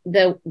then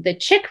the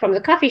chick from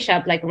the coffee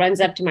shop like runs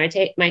up to my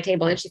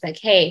table and she's like,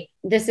 "Hey,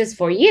 this is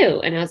for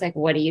you." And I was like,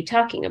 "What are you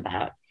talking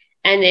about?"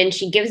 And then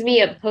she gives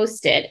me a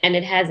Post-it and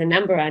it has a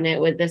number on it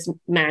with this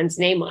man's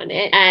name on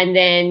it. And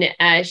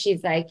then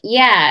she's like,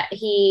 "Yeah,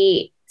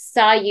 he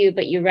saw you,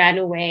 but you ran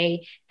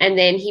away. And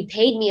then he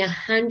paid me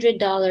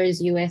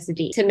 $100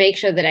 USD to make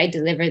sure that I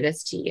deliver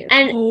this to you."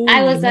 And Holy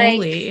I was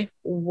moly. like,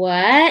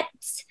 "What?"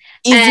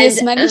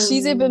 Easiest money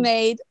she's ever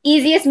made.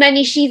 Easiest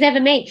money she's ever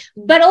made.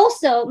 But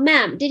also,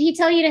 ma'am, did he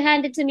tell you to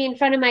hand it to me in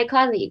front of my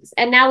colleagues?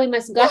 And now we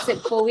must gossip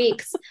for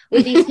weeks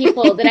with these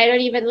people that I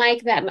don't even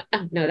like that much.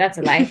 Oh, no, that's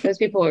a lie. Those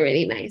people were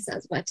really nice. I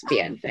was about to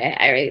be unfair.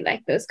 I really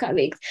like those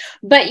colleagues.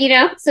 But,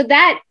 so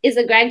that is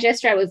a grand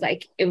gesture I was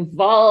like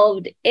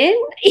involved in,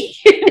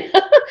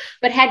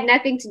 but had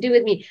nothing to do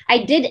with me.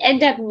 I did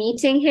end up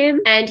meeting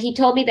him, and he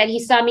told me that he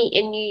saw me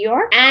in New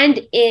York and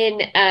in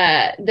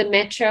the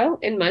metro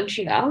in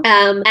Montreal.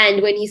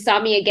 And when he saw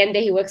me again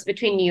there, he works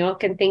between New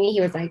York and thingy, he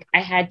was like,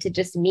 "I had to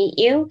just meet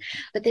you."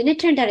 But then it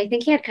turned out, I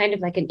think he had kind of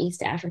like an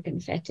East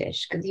African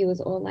fetish, because he was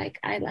all like,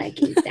 "I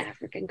like East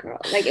African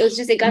girls." Like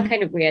it got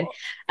kind of weird.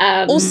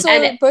 Also,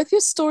 both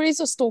your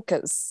stories are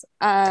stalkers.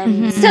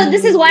 So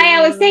this is why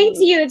I was saying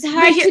to you, it's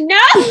hard to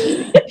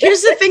know.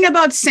 Here's the thing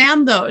about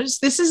Sam, though.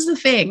 This is the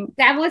thing.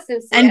 Sam was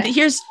sincere. And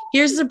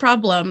here's the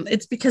problem.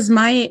 It's because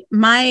my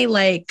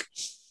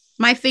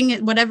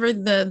thing, whatever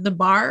the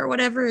bar or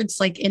whatever, it's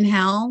like in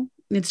hell.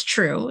 It's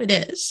true. It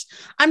is.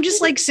 I'm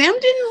just like, Sam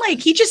didn't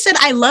he just said,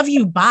 "I love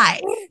you,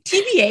 bye."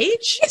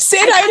 TBH. He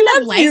said,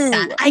 "I love you."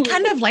 That. I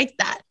kind of like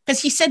that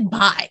because he said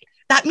bye.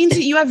 That means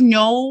that you have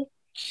no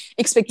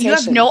expectation. You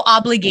have no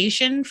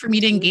obligation for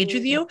me to engage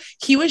with you.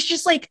 He was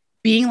just like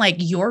being like,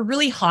 "You're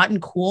really hot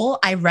and cool.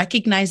 I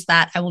recognize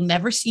that. I will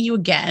never see you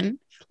again.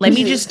 Let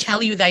me just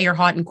tell you that you're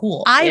hot and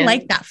cool." I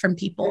like that from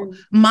people.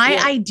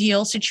 My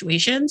ideal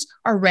situations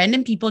are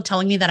random people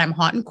telling me that I'm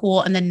hot and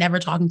cool and then never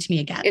talking to me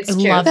again. It's I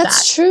true. love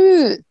That's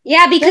true.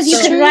 Yeah, because That's you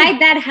could true.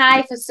 ride that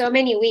high for so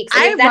many weeks.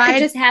 And if that could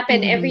just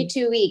happen every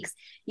 2 weeks,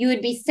 you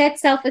would be set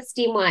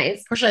self-esteem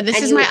wise. For sure.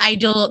 This is my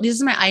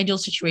ideal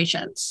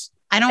situations.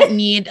 I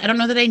don't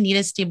know that I need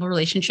a stable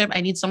relationship.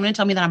 I need someone to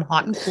tell me that I'm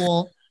hot and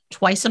cool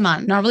twice a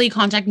month. Not really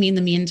contact me in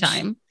the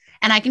meantime.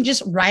 And I can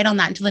just ride on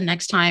that until the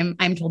next time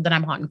I'm told that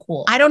I'm hot and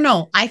cool. I don't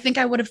know. I think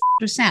I would have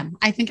with Sam.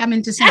 I think I'm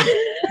into Sam.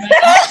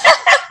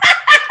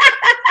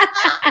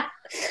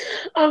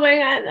 Oh my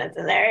God, that's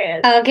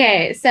hilarious.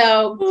 Okay,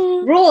 so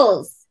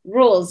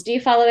rules. Do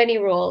you follow any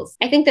rules?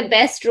 I think the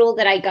best rule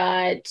that I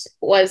got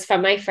was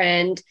from my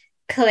friend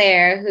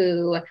Claire,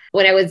 who,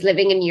 when I was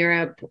living in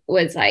Europe,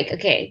 was like,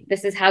 "Okay,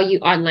 this is how you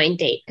online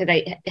date," because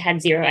I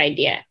had zero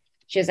idea.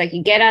 She was like,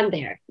 "You get on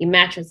there, you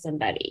match with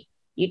somebody,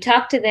 you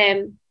talk to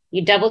them,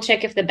 you double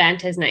check if the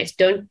banter is nice.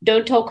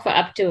 Don't talk for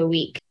up to a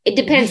week." It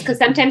depends, because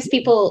sometimes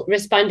people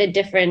respond at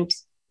different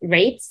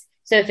rates.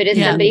 So if it is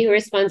somebody who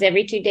responds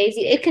every 2 days,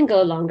 it can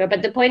go longer.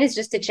 But the point is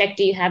just to check,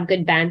 do you have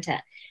good banter?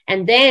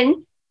 And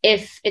then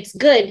if it's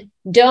good,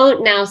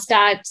 don't now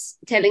start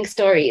telling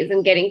stories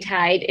and getting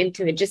tied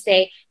into it. Just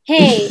say,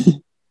 "Hey,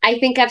 I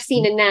think I've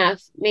seen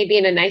enough," maybe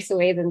in a nicer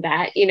way than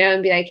that,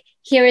 and be like,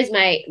 "Here is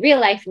my real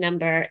life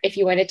number if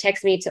you want to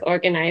text me to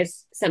organize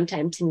some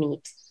time to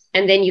meet."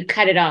 And then you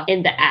cut it off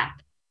in the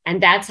app.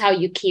 And that's how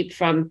you keep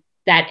from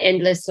that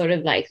endless sort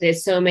of like,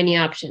 there's so many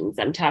options,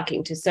 I'm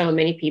talking to so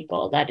many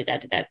people, da da da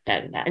da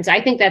da da. And so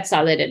I think that's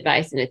solid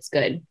advice, and it's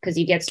good because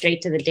you get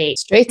straight to the date.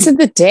 Straight to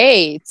the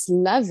date.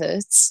 Love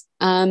it.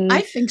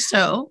 I think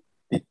so.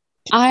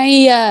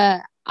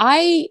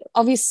 I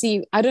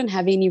obviously, I don't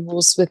have any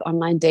rules with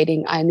online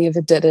dating. I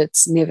never did it.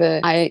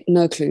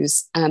 No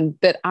clues.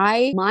 But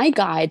my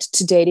guide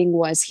to dating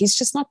was, he's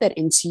just not that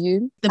into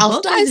you. The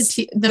book or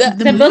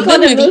the book or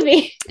the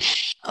movie?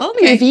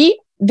 Okay. Movie.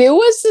 There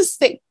was this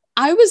thing.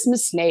 I was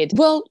misled.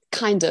 Well,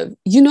 kind of.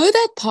 You know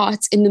that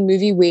part in the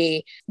movie where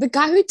the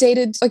guy who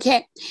dated,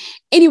 okay.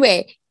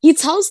 Anyway, he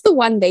tells the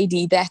one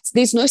lady that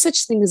there's no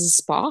such thing as a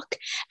spark,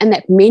 and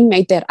that men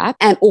made that up,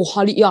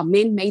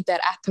 men made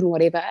that up and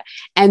whatever.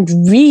 And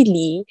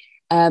really,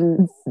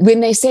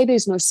 when they say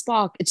there's no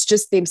spark, it's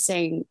just them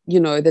saying,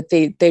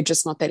 that they're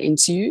just not that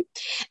into you.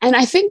 And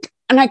I think,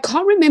 and I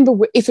can't remember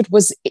if it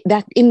was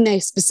that in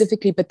there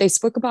specifically, but they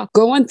spoke about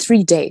go on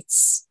 3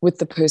 dates with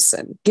the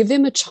person, give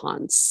them a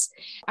chance.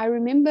 I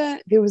remember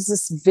there was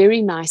this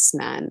very nice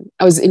man.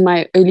 I was in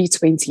my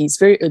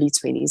very early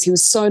 20s. He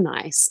was so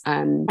nice.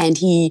 And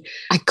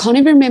I can't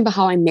even remember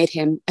how I met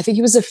him. I think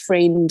he was a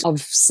friend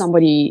of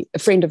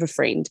a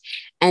friend.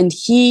 And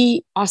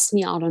he asked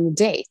me out on a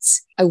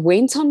date. I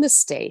went on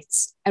this date.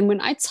 And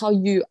when I tell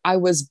you, I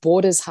was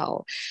bored as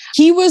hell.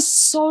 He was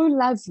so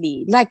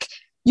lovely. Like,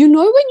 when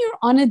you're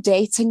on a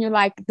date and you're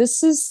like,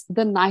 this is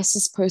the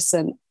nicest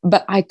person,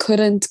 but I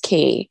couldn't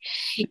care.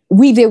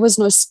 There was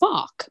no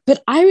spark.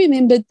 But I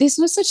remembered there's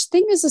no such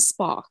thing as a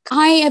spark.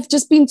 I have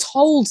just been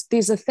told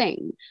there's a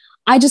thing.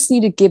 I just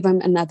need to give him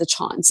another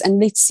chance and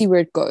let's see where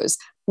it goes.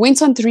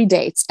 went on 3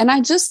 dates. And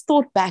I just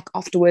thought back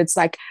afterwards,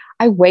 like,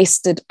 I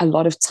wasted a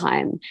lot of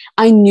time.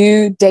 I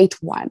knew date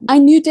one,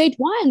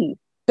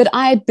 but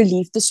I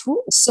believed this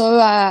rule. So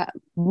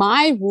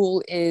my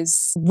rule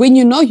is, when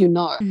you know,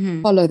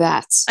 follow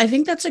that. I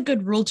think that's a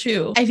good rule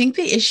too. I think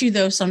the issue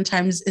though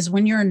sometimes is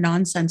when you're a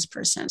nonsense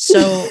person.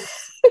 So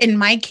in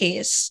my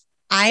case,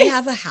 I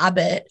have a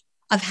habit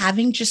of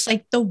having just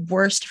like the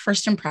worst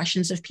first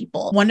impressions of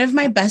people. One of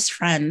my best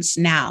friends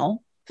now,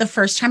 the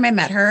first time I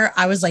met her,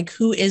 I was like,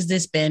 who is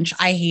this bitch?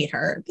 I hate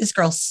her. This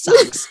girl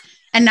sucks.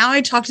 And now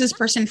I talk to this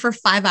person for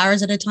 5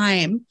 hours at a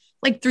time,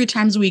 like 3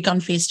 times a week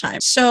on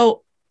FaceTime.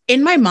 So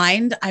in my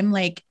mind, I'm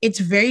like, it's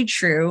very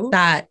true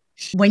that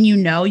when you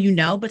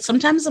know, but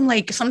sometimes I'm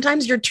like,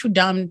 sometimes you're too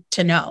dumb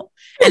to know.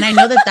 And I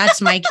know that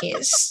that's my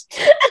case.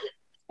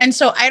 And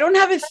so I don't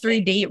have a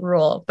 3-date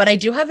rule, but I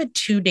do have a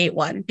 2-date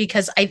one,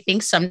 because I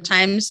think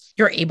sometimes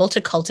you're able to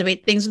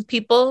cultivate things with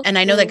people. And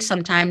I know like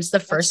sometimes the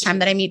first time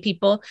that I meet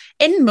people,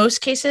 in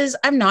most cases,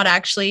 I'm not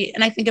actually,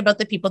 and I think about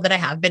the people that I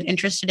have been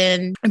interested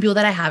in and people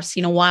that I have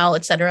seen a while,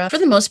 etc. For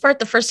the most part,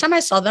 the first time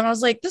I saw them, I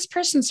was like, this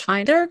person's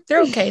fine. They're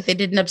okay. They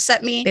didn't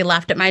upset me. They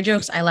laughed at my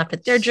jokes. I laughed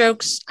at their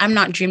jokes. I'm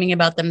not dreaming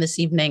about them this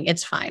evening.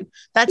 It's fine.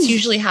 That's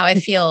usually how I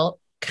feel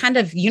kind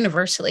of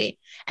universally.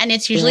 And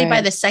it's usually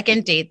by the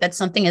second date that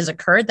something has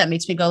occurred that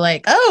makes me go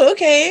like, oh,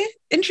 okay,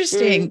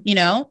 interesting. You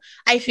know,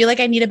 I feel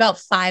like I need about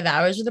 5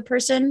 hours with a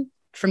person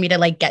for me to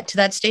like get to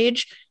that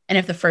stage. And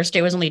if the first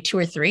day was only 2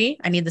 or 3,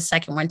 I need the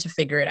second one to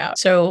figure it out.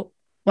 So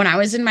when I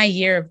was in my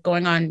year of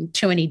going on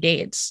too many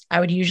dates, I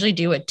would usually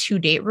do a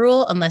 2-date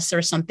rule unless there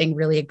was something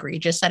really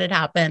egregious that had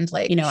happened.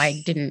 Like, you know,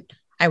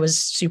 I was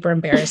super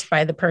embarrassed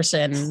by the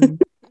person,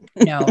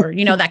 or,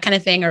 that kind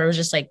of thing. Or it was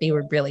just like, they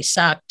were really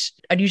sucked.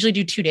 I'd usually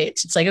do 2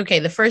 dates. It's like, okay,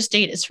 the first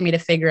date is for me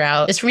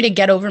to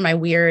get over my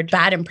weird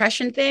bad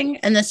impression thing.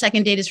 And the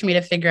second date is for me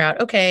to figure out,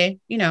 okay,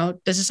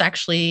 does this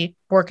actually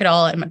work at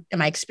all? Am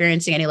I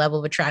experiencing any level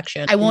of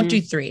attraction? I won't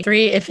do 3.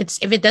 3, if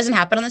it doesn't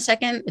happen on the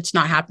second, it's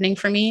not happening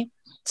for me.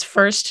 It's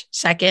first,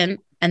 second,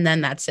 and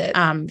then that's it.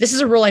 This is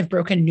a rule I've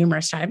broken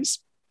numerous times.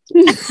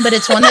 But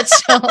it's one that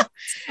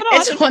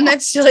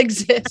still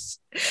exists.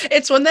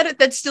 It's one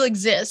that still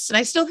exists, and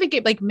I still think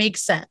it like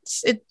makes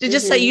sense. It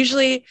just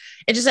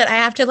that I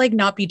have to like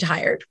not be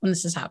tired when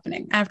this is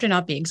happening. I have to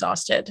not be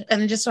exhausted,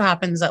 and it just so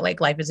happens that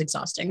like life is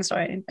exhausting, so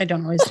I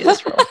don't always do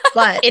this rule,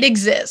 but it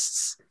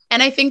exists,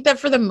 and I think that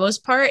for the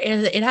most part,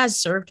 it has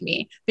served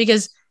me,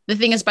 because the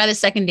thing is, by the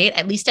second date,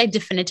 at least I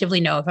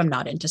definitively know if I'm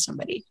not into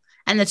somebody,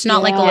 and it's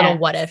not like a little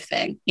what if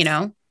thing,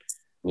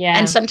 Yeah.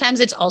 And sometimes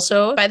it's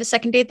also by the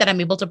second date that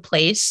I'm able to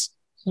place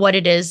what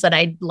it is that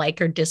I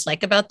like or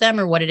dislike about them,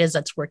 or what it is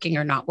that's working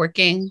or not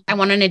working. I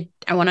went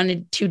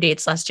on 2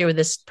 dates last year with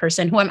this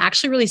person who I'm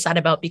actually really sad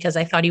about, because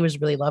I thought he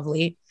was really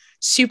lovely,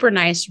 super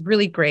nice,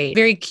 really great,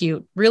 very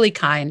cute, really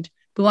kind.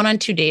 We went on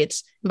 2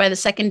 dates. And by the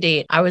second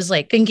date, I was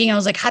like,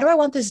 how do I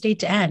want this date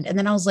to end? And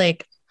then I was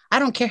like, I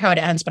don't care how it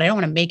ends, but I don't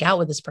want to make out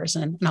with this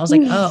person. And I was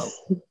like, oh,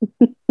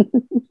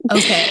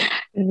 okay.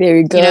 There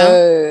we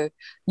go.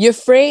 You're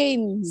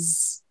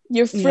friends.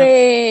 We're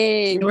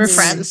friends.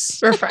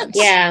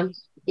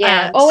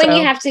 Yeah.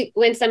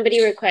 When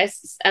somebody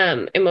requests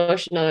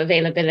emotional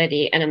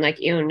availability and I'm like,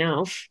 ew,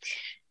 no.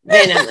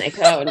 Then I'm like,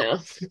 oh no.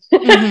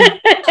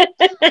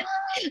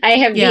 I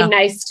have been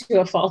nice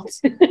to a fault.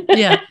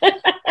 I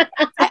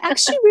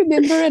actually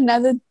remember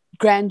another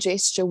grand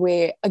gesture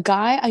where a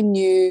guy I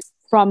knew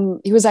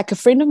he was like a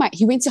friend of mine.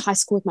 He went to high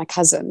school with my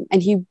cousin,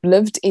 and he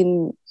lived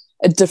in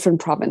a different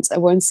province. I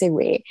won't say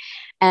where.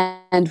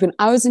 And when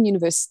I was in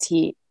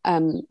university, I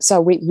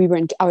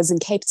was in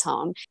Cape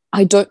Town.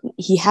 I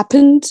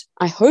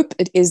hope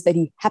it is that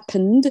he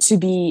happened to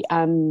be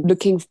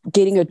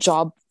getting a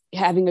job,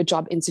 having a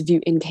job interview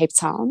in Cape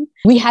Town.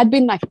 We had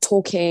been like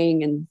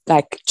talking and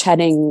like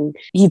chatting.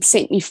 He'd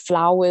sent me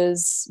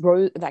flowers,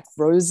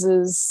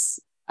 roses,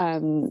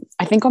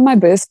 I think on my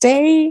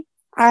birthday.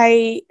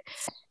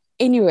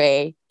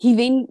 Anyway, he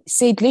then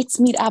said, let's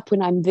meet up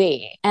when I'm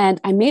there.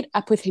 And I met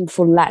up with him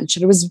for lunch.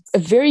 And it was a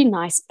very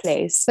nice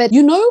place. But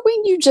when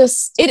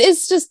it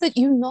is just that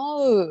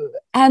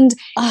And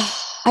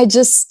I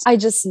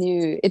just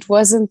knew it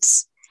wasn't.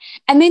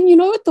 And then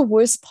what the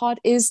worst part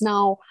is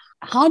now?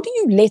 How do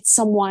you let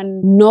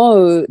someone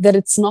know that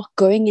it's not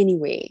going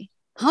anywhere?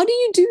 How do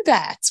you do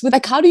that?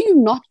 How do you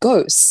not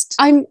ghost?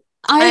 I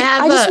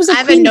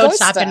have a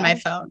notes app in my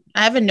phone.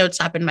 I have a notes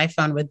app in my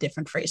phone with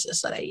different phrases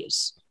that I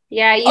use.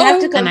 Yeah, you have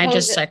to compose. And I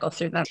just cycle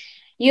through them.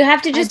 You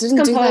have to just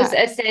compose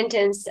a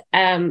sentence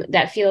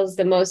that feels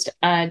the most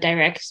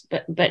direct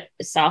but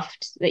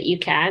soft that you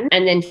can,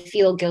 and then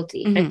feel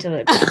guilty until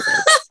it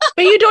passes.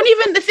 But you don't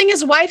even. The thing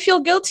is, why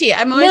feel guilty?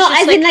 I'm always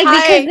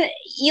because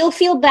you'll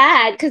feel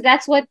bad, because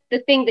that's what the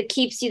thing that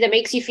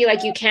makes you feel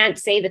like you can't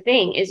say the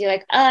thing is. You're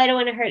like, oh, I don't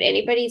want to hurt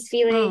anybody's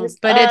feelings.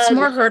 But it's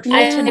more hurtful.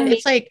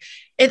 It's like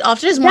it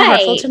often is more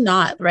hurtful to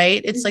not.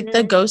 Right? It's like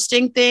the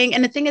ghosting thing,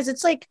 and the thing is,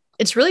 it's like.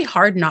 It's really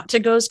hard not to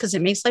ghost because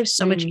it makes life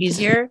so much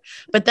easier.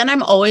 But then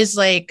I'm always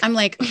like, I'm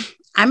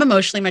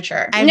emotionally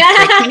mature. I have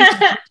great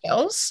communication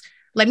skills.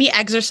 let me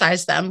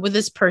exercise them with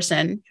this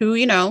person who,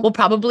 you know, will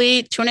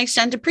probably to an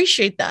extent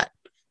appreciate that.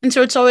 And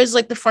so it's always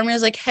like the formula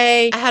is like,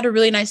 hey, I had a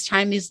really nice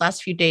time these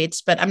last few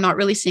dates, but I'm not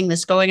really seeing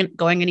this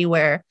going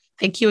anywhere.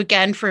 Thank you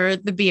again for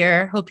the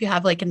beer. Hope you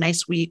have like a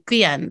nice week.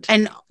 The end.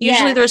 And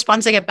usually the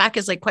response I get back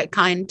is like quite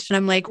kind. And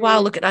I'm like, wow,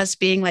 look at us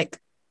being like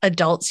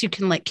adults who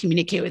can like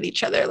communicate with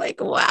each other.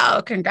 Like,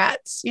 wow,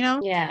 congrats, you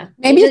know? Yeah.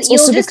 Maybe it's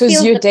also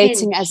because you're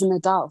dating as an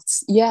adult.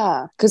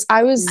 Yeah. Because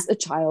I was a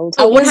child.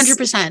 Oh,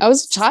 100%. I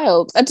was a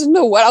child. I didn't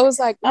know what I was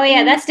like. Oh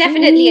yeah, that's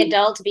definitely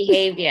adult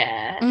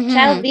behavior.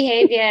 Child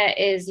behavior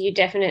is you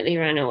definitely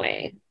run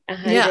away.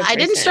 100%. Yeah, I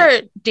didn't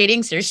start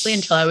dating seriously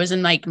until I was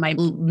in like my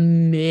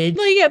mid,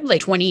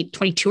 like 20,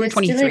 22 or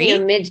 23. Still in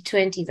your mid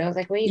 20s. I was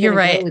like, where are you You're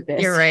right. go with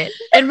this? You're right.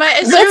 And my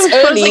That's I was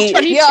early. like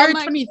 22 Yeah, or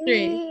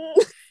 23.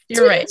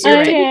 You're right. You're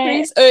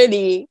right. It's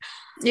early.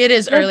 It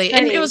is That's early.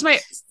 funny. And it was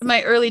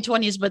my early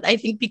 20s. But I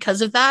think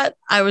because of that,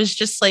 I was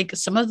just like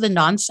some of the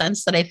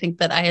nonsense that I think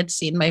that I had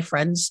seen my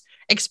friends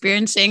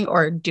experiencing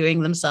or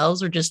doing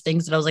themselves were just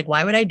things that I was like,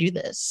 why would I do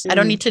this? I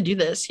don't need to do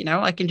this. You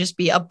know, I can just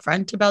be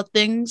upfront about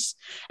things.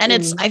 And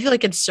I feel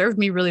like it served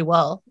me really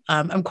well.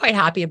 I'm quite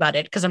happy about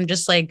it because I'm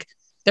just like,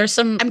 I was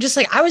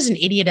an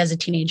idiot as a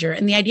teenager.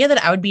 And the idea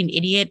that I would be an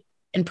idiot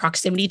in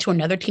proximity to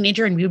another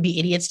teenager and we would be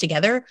idiots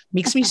together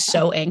makes me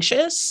so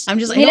anxious. I'm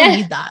just like, I don't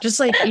need that. Just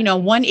like, you know,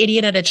 one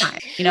idiot at a time,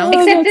 you know?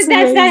 Except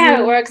that's not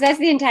how it works. That's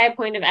the entire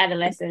point of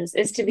adolescence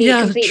is to be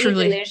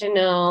completely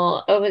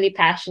delusional, overly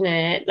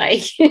passionate,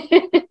 like.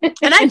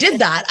 And I did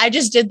that. I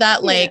just did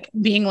that, like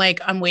being like,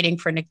 I'm waiting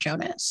for Nick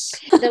Jonas.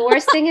 The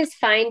worst thing is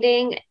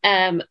finding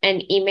an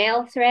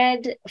email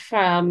thread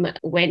from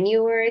when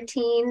you were a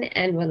teen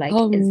and we're like,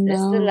 is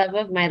this the love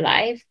of my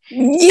life?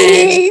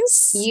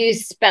 Yes. And you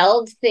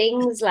spelled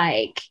things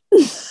like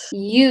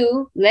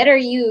you, letter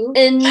U,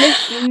 in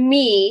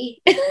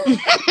me.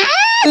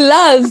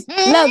 Love,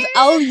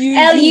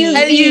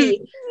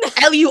 L-U-V.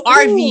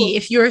 L-U-R-V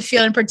if you're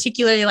feeling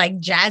particularly like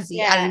jazzy.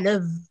 Yeah. I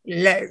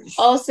love.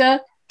 Also,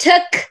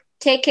 take,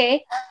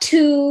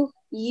 to,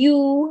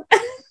 you,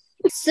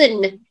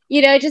 sin.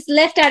 You know, just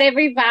left out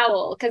every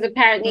vowel because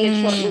apparently it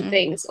shortened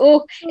things.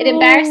 Oh, it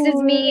embarrasses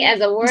me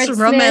as a wordsmith. It's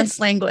romance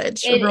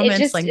language.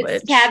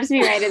 It stabs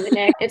me right in the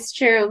neck. It's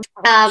true.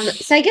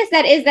 So I guess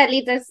that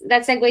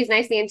segues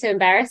nicely into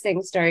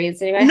embarrassing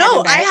stories.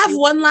 No, I have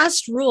one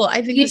last rule.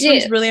 I think this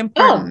one's really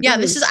important.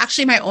 This is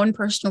actually my own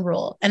personal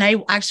rule. And I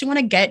actually want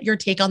to get your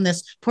take on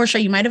this.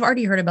 Portia, you might have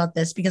already heard about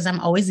this because I'm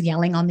always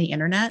yelling on the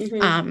internet.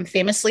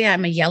 Famously,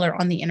 I'm a yeller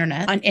on the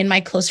internet in my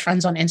close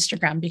friends on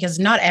Instagram because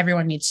not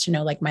everyone needs to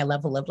know like my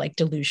level of like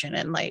delusion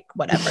and like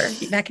whatever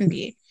that can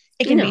be.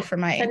 It can be for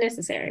my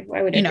unnecessary.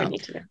 Why would I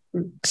need to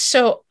know?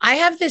 So I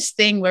have this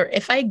thing where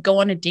if I go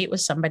on a date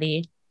with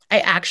somebody, I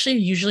actually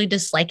usually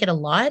dislike it a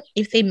lot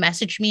if they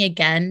message me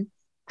again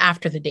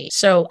after the date.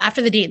 So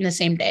after the date in the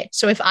same day.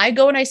 So if I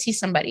go and I see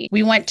somebody,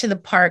 we went to the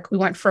park, we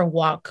went for a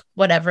walk,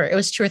 whatever, it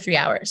was 2 or 3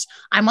 hours.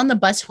 I'm on the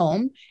bus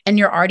home and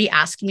you're already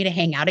asking me to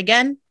hang out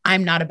again.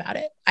 I'm not about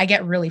it. I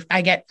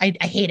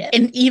hate it.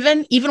 And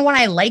even when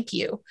I like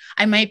you,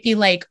 I might be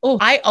like, oh,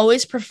 I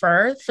always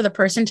prefer for the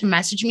person to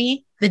message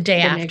me the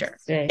day after.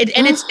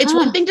 It's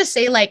one thing to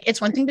say like, it's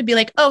one thing to be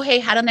like, oh, hey,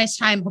 had a nice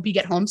time. Hope you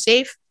get home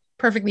safe.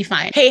 Perfectly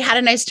fine. Hey, had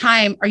a nice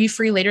time. Are you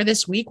free later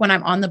this week when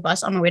I'm on the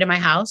bus on my way to my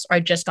house or I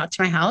just got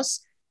to my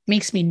house?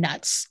 Makes me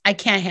nuts. I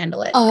can't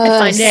handle it. I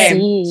find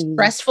it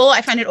stressful.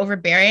 I find it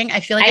overbearing. I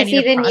feel like I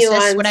need to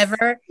process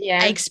whatever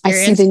I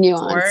experienced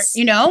before.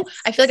 You know,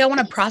 I feel like I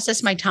want to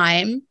process my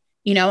time.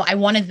 You know, I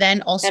want to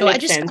then also, I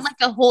just spent like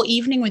a whole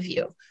evening with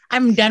you.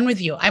 I'm done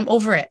with you. I'm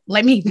over it.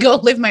 Let me go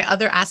live my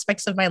other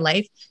aspects of my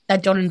life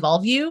that don't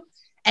involve you.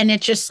 And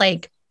it's just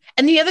like,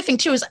 and the other thing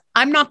too is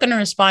I'm not going to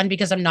respond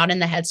because I'm not in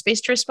the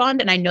headspace to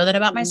respond. And I know that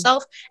about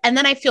myself. And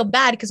then I feel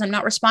bad because I'm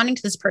not responding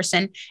to this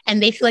person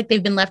and they feel like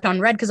they've been left on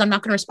red because I'm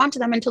not going to respond to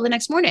them until the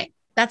next morning.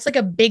 That's like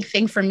a big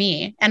thing for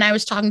me. And I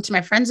was talking to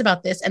my friends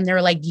about this and they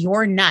were like,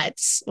 you're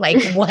nuts.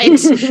 Like what?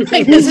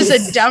 Like this is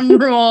a dumb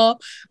rule.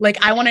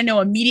 Like I want to know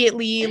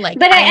immediately. Like,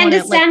 but I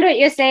understand what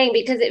you're saying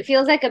because it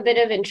feels like a bit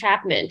of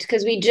entrapment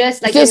because we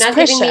just like, you're not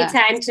giving me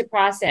time to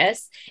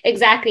process.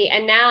 Exactly.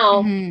 And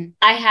now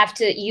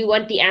you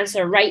want the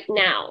answer right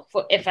now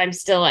for if I'm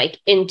still like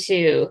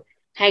into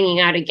hanging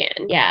out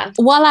again. Yeah.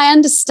 While I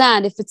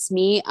understand if it's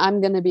me, I'm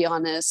going to be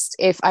honest.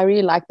 If I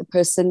really like the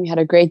person, we had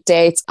a great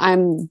date,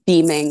 I'm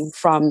beaming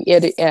from ear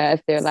to ear.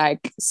 If they're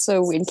like,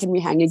 so when can we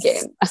hang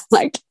again? I'm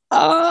like,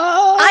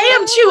 oh. I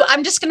am too.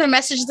 I'm just going to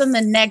message them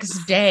the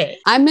next day.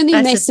 I'm going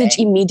to message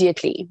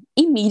immediately.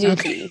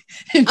 Okay.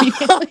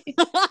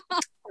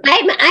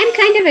 I'm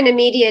kind of an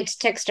immediate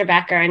texter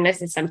backer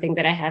unless it's something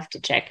that I have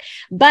to check.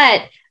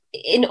 But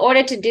in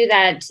order to do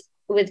that,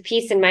 with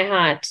peace in my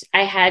heart,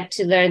 I had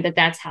to learn that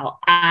that's how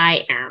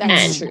I am.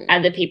 That's true.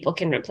 Other people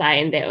can reply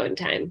in their own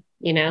time,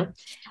 you know?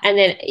 And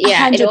then,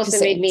 100%. It also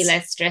made me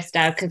less stressed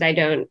out because I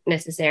don't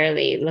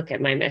necessarily look at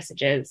my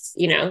messages,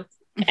 you know?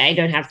 I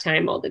don't have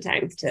time all the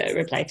time to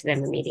reply to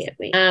them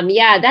immediately.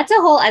 That's a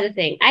whole other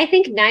thing. I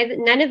think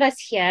none of us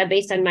here,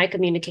 based on my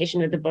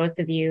communication with the both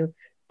of you,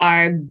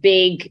 are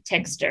big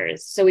texters.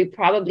 So we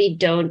probably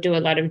don't do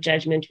a lot of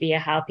judgment via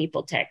how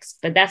people text,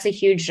 but that's a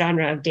huge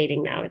genre of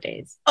dating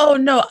nowadays. Oh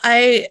no,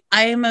 I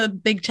am a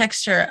big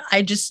texter.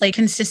 I just like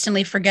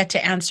consistently forget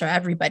to answer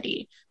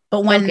everybody.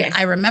 But when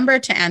I remember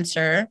to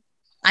answer,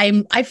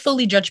 I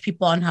fully judge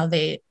people on how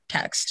they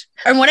text.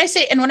 And when I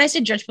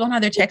say judge people on how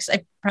they text,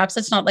 perhaps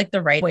that's not like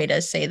the right way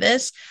to say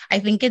this. I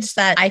think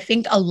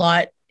a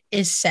lot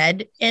is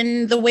said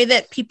in the way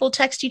that people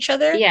text each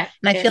other. Yeah.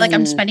 And I feel like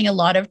I'm spending a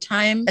lot of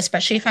time,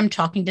 especially if I'm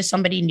talking to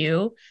somebody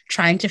new,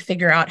 trying to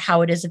figure out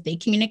how it is that they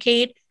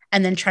communicate,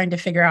 and then trying to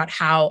figure out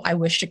how I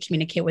wish to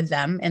communicate with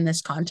them in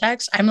this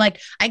context. I'm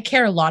like, I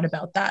care a lot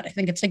about that. I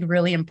think it's like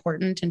really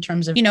important in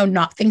terms of,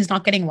 not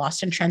getting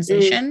lost in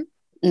translation.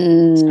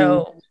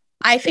 So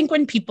I think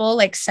when people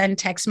like send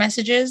text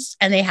messages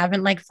and they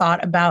haven't like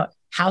thought about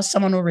how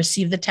someone will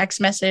receive the text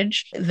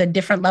message, the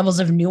different levels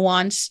of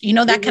nuance,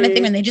 that kind of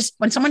thing. And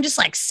when someone just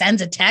like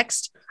sends a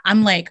text,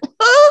 I'm like,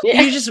 oh,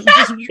 you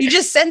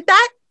just sent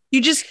that?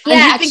 You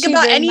think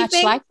about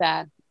anything much like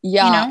that.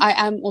 Yeah,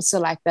 I am also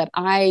like that.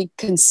 I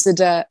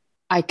consider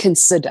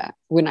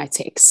when I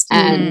text,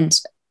 and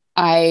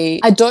I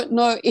don't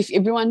know if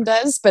everyone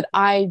does, but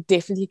I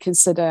definitely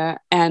consider,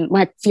 and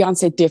my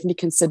fiance definitely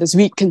considers,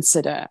 we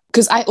consider,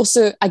 because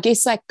I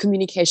guess like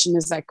communication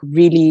is like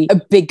really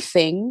a big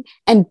thing,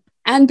 and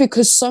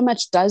because so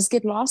much does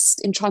get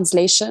lost in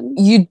translation,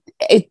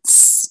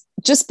 it's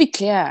just be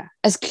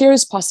as clear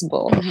as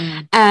possible.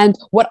 And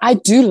what I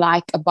do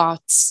like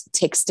about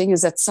texting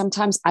is that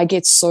sometimes I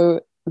get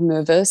so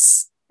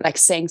nervous, like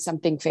saying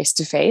something face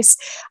to face.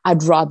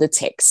 I'd rather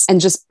text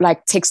and just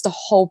like text a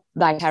whole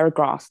like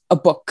paragraph, a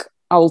book.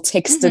 I will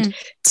text it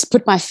to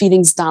put my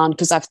feelings down,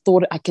 because I've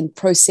thought I can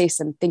process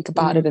and think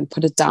about it and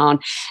put it down,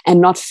 and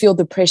not feel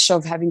the pressure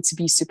of having to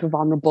be super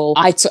vulnerable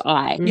eye to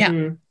eye.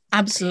 Yeah.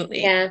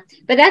 Absolutely. Yeah.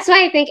 But that's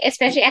why I think,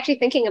 especially actually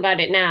thinking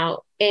about it now,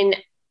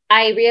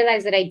 I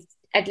realize that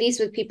at least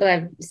with people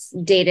I've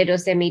dated or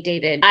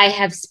semi-dated, I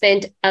have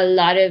spent a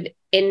lot of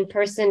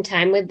in-person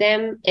time with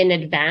them in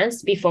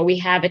advance before we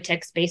have a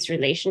text-based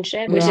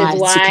relationship, which is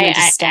why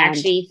I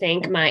actually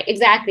think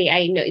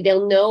I know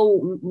they'll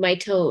know my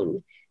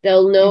tone.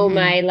 They'll know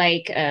my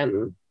like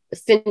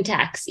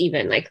syntax,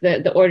 even like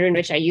the order in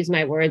which I use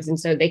my words. And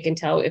so they can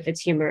tell if it's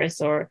humorous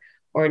or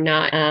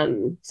not.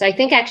 So I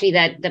think actually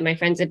that my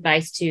friend's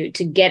advice to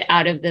get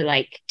out of the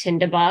like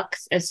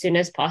tinderbox as soon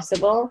as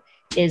possible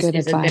is a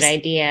good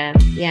idea.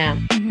 Yeah.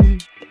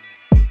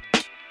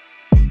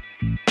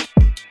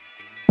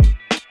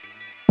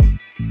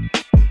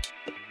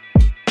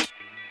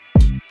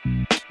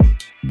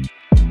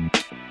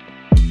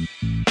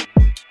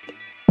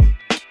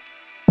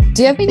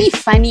 Do you have any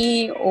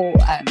funny or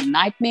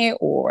nightmare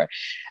or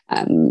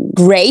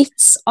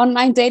great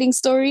online dating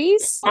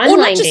stories? Or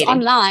not just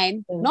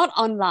online,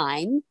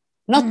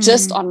 not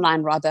just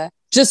online, rather,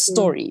 just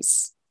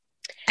stories.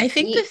 I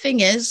think the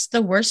thing is,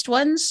 the worst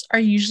ones are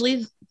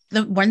usually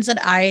the ones that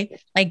I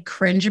like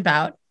cringe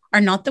about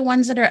are not the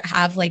ones that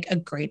have like a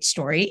great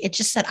story. It's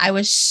just that I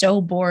was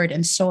so bored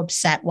and so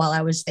upset while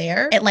I was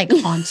there. It like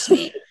haunts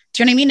me.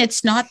 Do you know what I mean?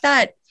 It's not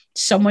that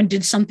someone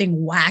did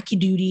something wacky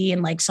doody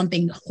and like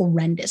something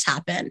horrendous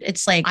happened.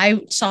 It's like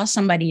I saw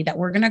somebody that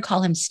we're going to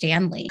call him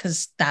Stanley,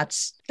 because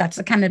that's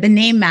the kind of the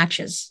name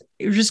matches.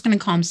 You're just going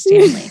to call him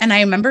Stanley. And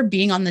I remember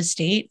being on this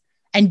date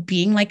and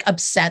being like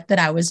upset that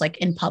I was like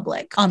in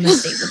public on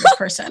this date with this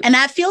person. And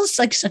that feels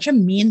like such a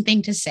mean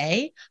thing to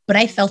say, but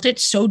I felt it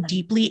so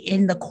deeply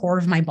in the core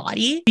of my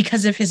body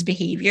because of his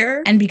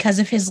behavior and because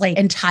of his like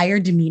entire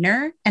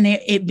demeanor. And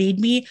it made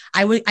me,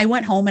 I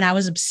went home and I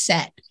was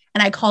upset.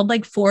 And I called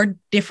like 4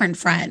 different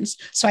friends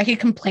so I could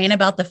complain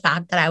about the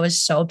fact that I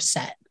was so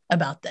upset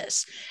about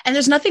this. And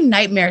there's nothing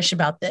nightmarish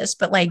about this,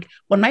 but like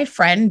when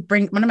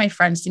one of my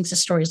friends thinks the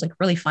story is like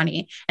really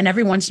funny, and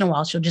every once in a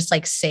while she'll just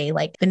like say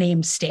like the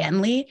name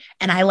Stanley,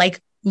 and I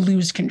like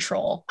lose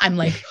control. I'm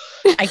like,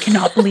 I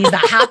cannot believe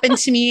that happened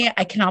to me.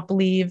 I cannot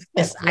believe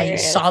this. I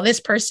saw this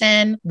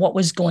person. What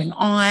was going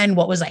on?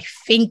 What was I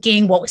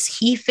thinking? What was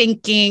he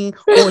thinking?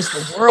 What was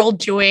the world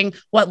doing?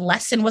 What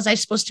lesson was I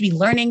supposed to be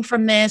learning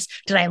from this?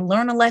 Did I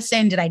learn a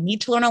lesson? Did I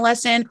need to learn a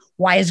lesson?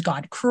 Why is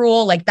God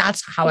cruel? Like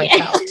that's how I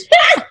felt.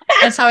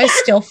 That's how I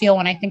still feel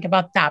when I think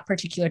about that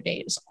particular day.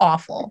 It was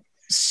awful.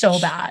 So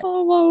bad.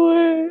 Oh my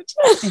word.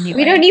 Anyway.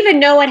 We don't even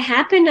know what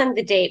happened on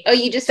the date. Oh,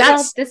 you just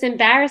felt this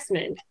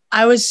embarrassment.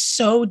 I was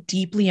so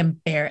deeply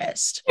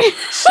embarrassed.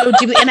 So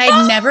deeply. And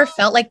I never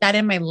felt like that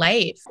in my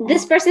life.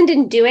 This person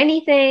didn't do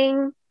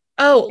anything.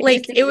 Oh,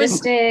 like it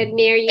was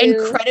near you.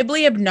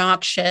 Incredibly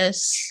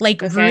obnoxious,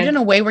 like rude in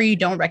a way where you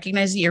don't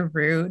recognize that you're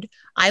rude.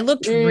 I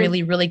looked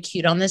really, really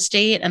cute on this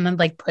date, and then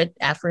like put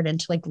effort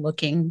into like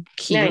looking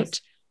cute.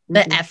 Nice.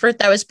 The effort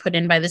that was put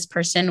in by this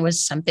person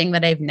was something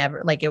that I've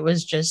never, like, it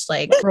was just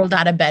like rolled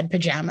out of bed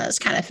pajamas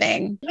kind of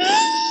thing.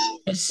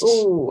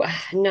 Ooh,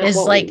 not is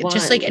what like we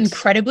just like want.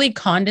 incredibly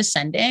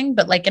condescending,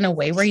 but like in a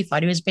way where he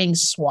thought he was being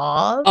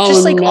suave. Oh,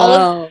 Just like all of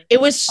no. it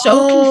was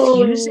so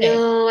confusing.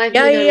 No, I've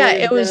Yeah, been on one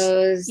it of was.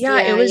 those. Yeah,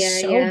 it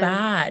was so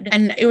bad,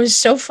 and it was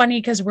so funny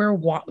because it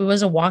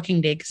was a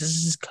walking day because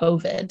this is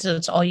COVID, so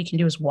it's all you can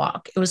do is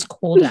walk. It was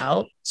cold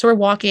out, so we're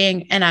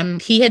walking,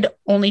 and he had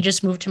only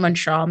just moved to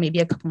Montreal maybe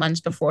a couple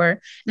months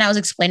before, and I was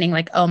explaining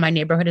like, oh, my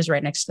neighborhood is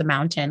right next to the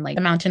mountain, like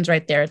the mountain's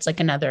right there. It's like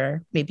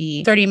another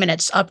maybe 30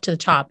 minutes up to the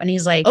top, and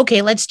he's like,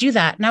 okay, let's do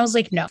that, and I was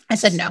like, no. I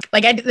said no.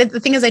 Like the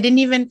thing is, I didn't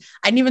even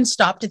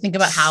stop to think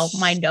about how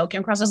my no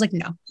came across. I was like,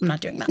 no, I'm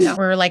not doing that. No,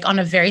 we're like on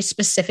a very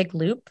specific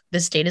loop.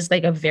 This date is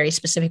like a very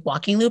specific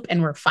walking loop,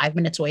 and we're 5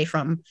 minutes away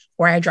from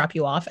where I drop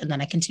you off, and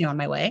then I continue on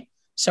my way.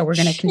 So we're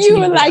gonna continue. You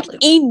were like,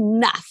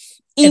 enough.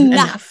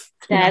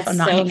 That's I'm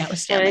not so hanging out with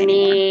Stanley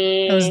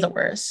anymore. It was the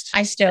worst.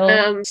 I still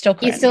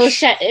cringe. You still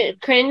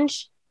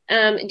cringe. Do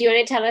you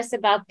want to tell us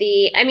about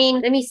let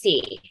me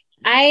see.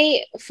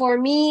 For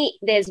me,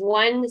 there's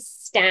one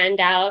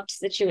standout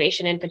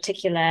situation in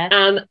particular.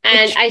 And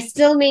I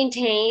still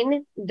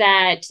maintain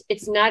that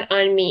it's not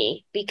on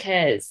me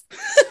because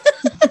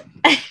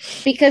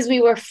we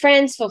were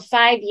friends for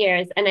 5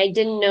 years and I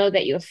didn't know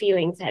that your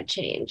feelings had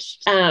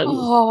changed.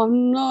 Oh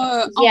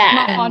no.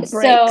 Yeah.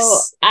 So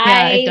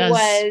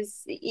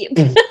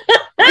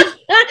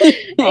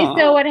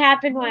so what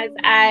happened was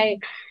I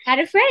had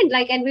a friend,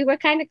 and we were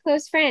kind of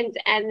close friends.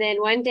 And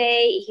then one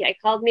day he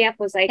called me up,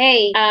 was like,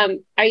 hey,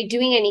 are you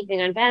doing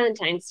anything on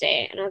Valentine's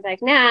Day? And I was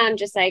like, nah, I'm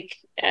just I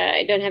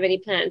don't have any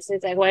plans. And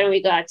he's like, why don't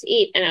we go out to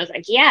eat? And I was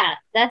like, yeah,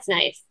 that's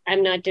nice.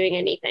 I'm not doing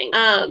anything.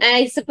 And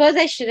I suppose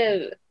I should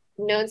have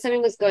known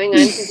something was going on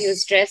because he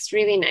was dressed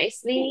really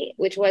nicely,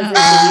 which wasn't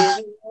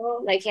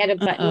usual. Like he had a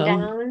button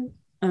down.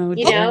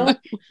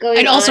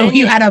 And also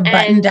you had a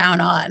button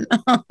down on.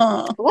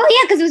 Well,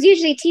 yeah, because it was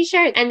usually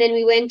t-shirt. And then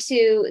we went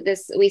to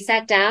we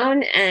sat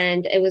down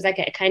and it was like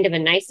a kind of a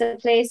nicer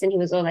place. And he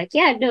was all like,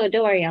 yeah, no,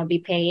 don't worry, I'll be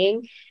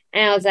paying.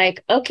 And I was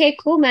like, okay,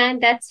 cool, man,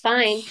 that's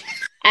fine.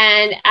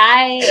 And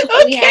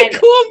we had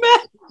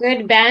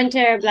good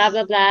banter, blah,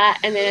 blah, blah.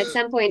 And then at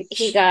some point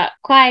he got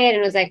quiet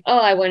and was like, oh,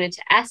 I wanted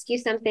to ask you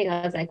something.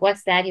 I was like,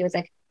 what's that? He was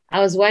like, I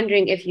was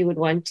wondering if you would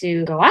want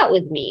to go out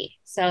with me.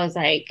 So I was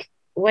like,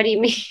 what do you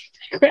mean?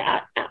 We're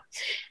out now.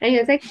 And he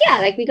was like,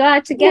 yeah, we go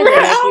out together.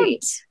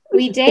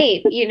 We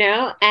date,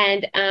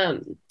 and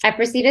I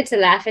proceeded to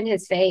laugh in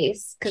his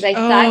face because I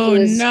thought he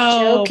was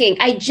joking.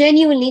 I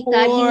genuinely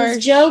thought he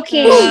was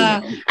joking. I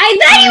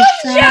thought he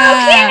was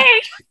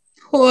joking.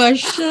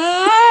 Portia.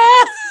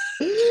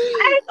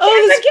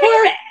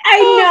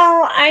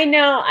 I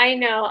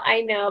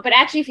know. But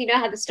actually, if you know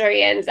how the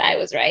story ends, I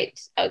was right.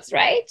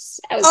 Right.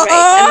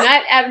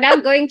 I'm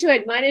not going to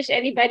admonish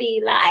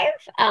anybody live.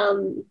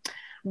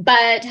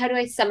 But how do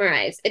I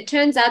summarize? It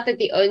turns out that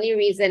the only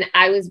reason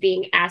I was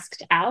being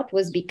asked out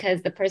was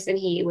because the person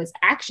he was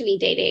actually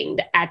dating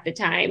at the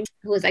time,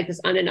 who was like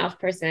this on and off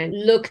person,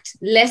 looked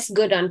less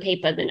good on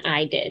paper than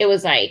I did. It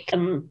was like,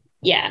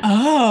 yeah.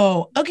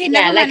 Oh, okay.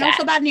 Never mind. I don't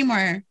feel bad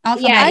anymore. I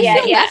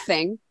feel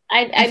nothing.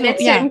 I met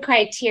certain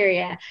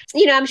criteria.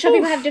 I'm sure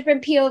people have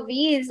different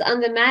POVs on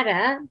the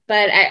matter,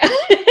 but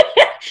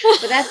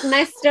but that's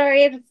my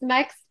story. That's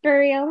my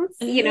experience,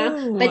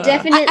 but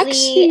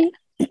definitely.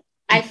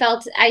 I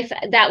felt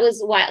that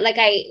was why,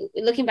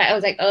 looking back, I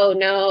was like, oh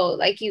no,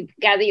 you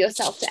gather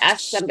yourself to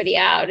ask somebody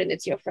out and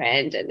it's your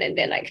friend. And then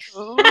they're like,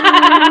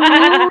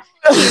 oh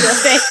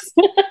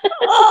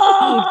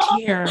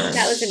dear.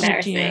 That was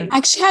embarrassing. I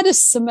actually had a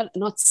similar,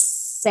 not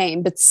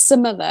same, but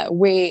similar,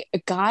 where a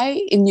guy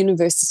in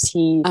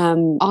university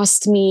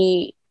asked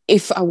me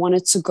if I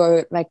wanted to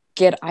go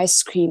get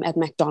ice cream at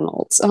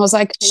McDonald's. And I was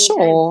like,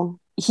 sure.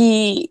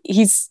 He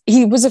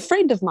was a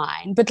friend of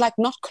mine, but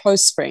not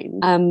close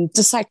friend,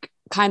 just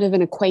kind of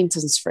an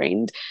acquaintance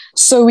friend.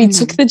 So we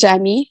took the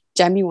Jamie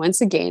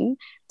once again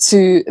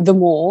to the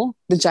mall.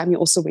 The Jamie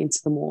also went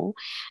to the mall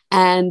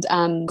and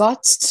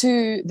got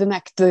to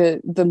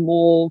the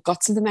mall,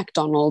 got to the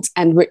McDonald's,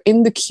 and we're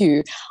in the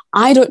queue.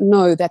 I don't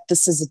know that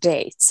this is a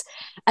date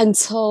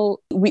until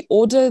we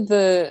order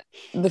the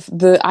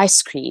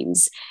ice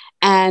creams.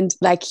 And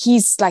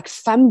he's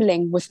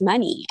fumbling with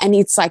money, and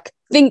it's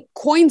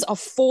coins are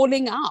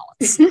falling out,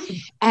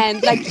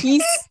 and I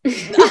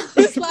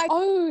was like,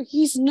 oh,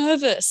 he's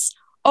nervous.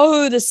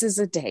 Oh, this is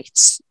a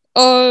date.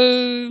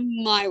 Oh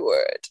my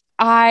word.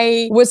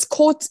 I was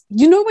caught,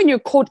 when you're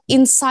caught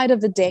inside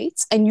of a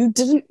date and you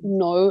didn't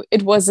know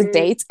it was a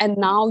date, and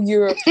now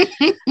you're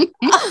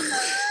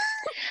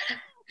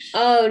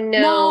oh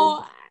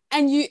no.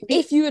 And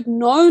if you had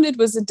known it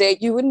was a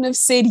date, you wouldn't have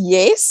said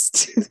yes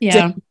to the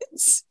date.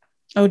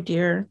 Oh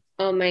dear.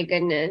 Oh my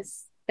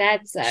goodness.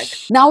 That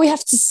sucks. Now we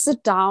have to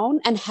sit down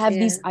and have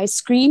these ice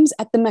creams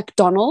at the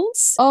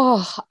McDonald's.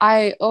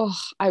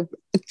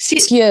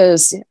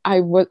 Tears. I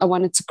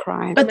wanted to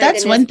cry. But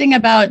that's one thing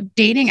about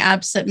dating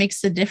apps that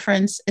makes the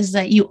difference, is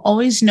that you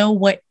always know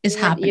what is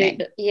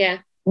happening. Yeah.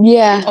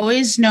 You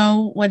always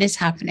know what is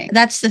happening.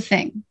 That's the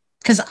thing.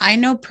 Because I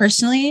know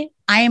personally,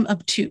 I am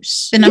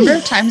obtuse. The number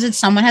of times that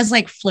someone has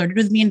like flirted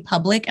with me in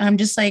public and I'm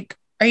just like,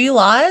 are you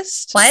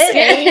lost? What?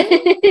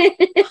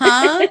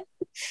 Huh?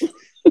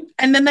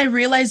 And then I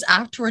realized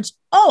afterwards,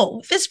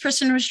 oh, this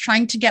person was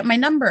trying to get my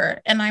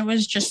number. And I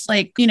was just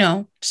like, you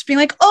know, just being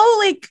like,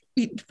 oh, like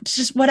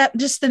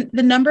just the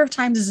number of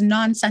times is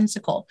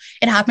nonsensical.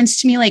 It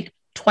happens to me like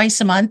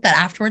twice a month that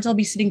afterwards I'll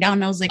be sitting down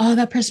and I was like, oh,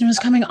 that person was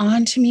coming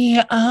on to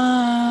me.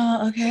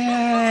 Oh,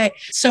 okay.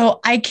 So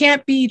I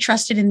can't be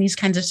trusted in these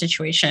kinds of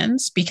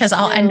situations because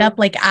I'll end up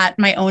like at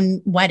my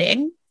own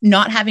wedding,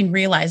 not having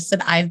realized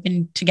that I've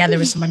been together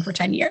with someone for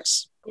 10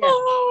 years. Yeah.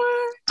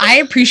 I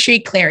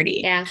appreciate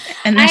clarity. Yeah.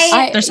 And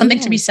there's something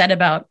to be said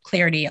about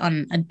clarity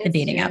on a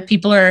dating app.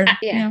 People are,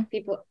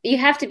 you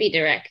have to be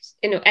direct,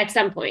 at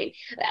some point,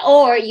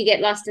 or you get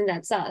lost in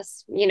that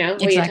sauce,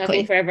 where you're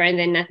talking forever and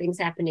then nothing's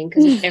happening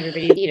because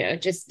everybody,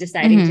 just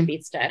deciding to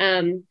be stuck.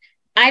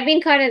 I've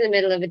been caught in the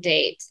middle of a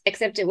date,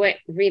 except it went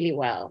really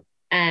well.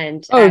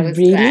 And I was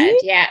glad.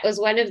 Yeah, it was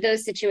one of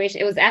those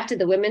situations. It was after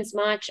the Women's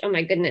March. Oh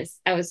my goodness.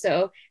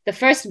 The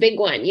first big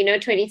one,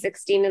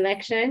 2016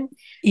 election.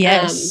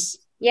 Yes.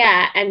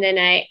 Yeah. And then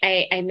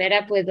I met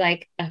up with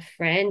like a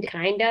friend,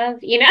 kind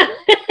of, Yeah.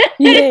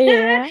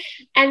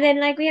 And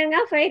then like we hung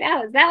out for 8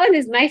 hours. That one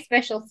is my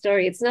special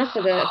story. It's not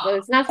for the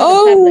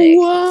public.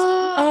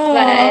 Wow.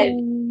 But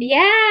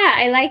yeah,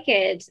 I like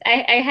it.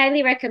 I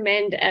highly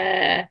recommend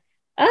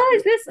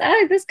is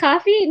this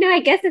coffee? No, I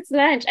guess it's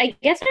lunch. I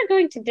guess we're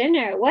going to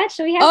dinner. What?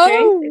 Should we have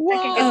drinks? It's like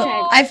a good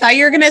time. I thought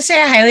you were going to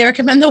say I highly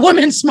recommend the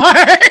Women's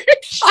March.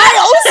 I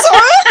also.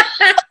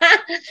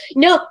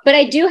 No, but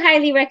I do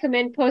highly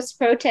recommend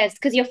post-protest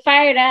because you're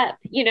fired up,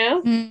 You're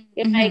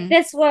like,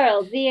 this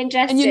world, the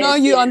injustice.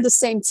 And you're on the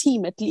same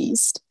team at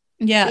least.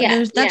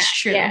 Yeah, that's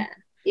true.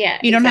 Yeah,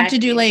 you don't have to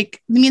do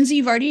like the means that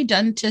you've already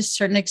done to a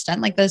certain extent.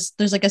 Like there's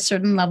like a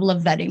certain level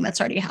of vetting that's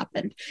already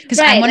happened. Because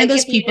I'm one of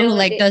those people who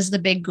like does the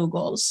big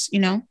Googles,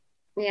 Yeah,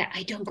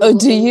 I don't. Google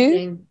do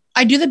anything. you?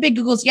 I do the big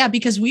Googles, yeah,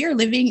 because we are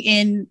living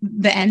in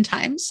the end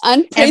times.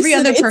 Every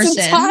other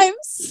person.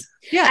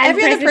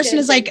 Every other person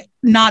is like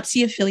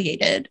Nazi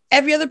affiliated.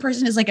 Every other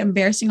person is like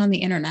embarrassing on the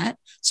internet.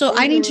 So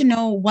I need to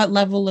know what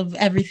level of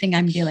everything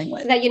I'm dealing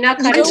with. That you're not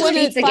cutting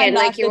streets again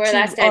like you were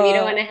last time. You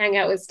don't want to hang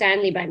out with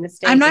Stanley by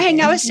mistake. I'm not hanging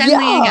out with Stanley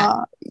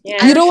again.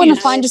 Yeah. You don't want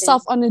to find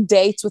yourself on a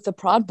date with a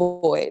Proud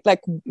Boy.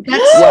 Like,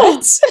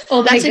 what?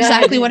 Oh, that's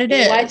exactly what it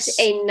is. What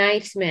a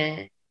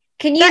nightmare.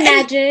 Can you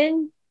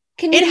imagine?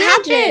 It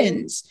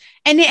happens.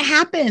 And it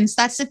happens.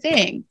 That's the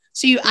thing.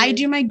 So I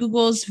do my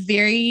Googles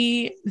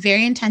very,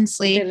 very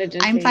intensely.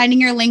 I'm finding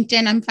your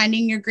LinkedIn. I'm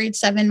finding your grade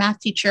 7 math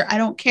teacher. I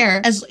don't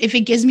care. As if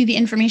it gives me the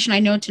information I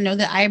know to know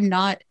that I am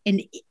not in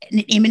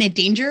imminent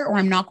danger or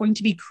I'm not going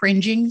to be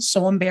cringing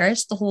so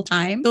embarrassed the whole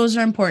time. Those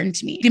are important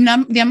to me. The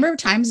number of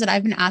times that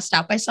I've been asked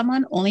out by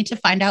someone only to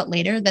find out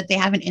later that they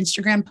have an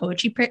Instagram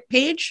poetry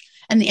page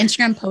and the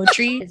Instagram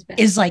poetry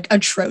is like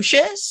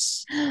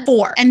atrocious.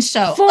 4. And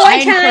so 4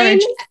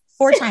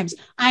 times.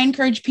 I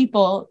encourage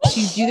people to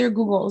do their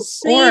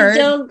Googles. Please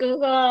don't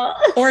Google.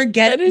 Or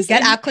get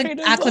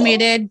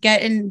acclimated,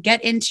 get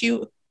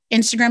into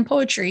Instagram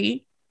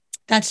poetry.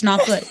 That's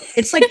not good.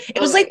 It's like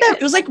it was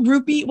like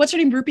Rupi. What's her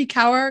name? Rupi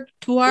Kaur.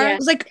 Yeah, it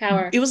was like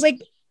Kaur. It was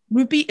like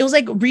Rupi. It was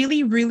like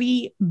really,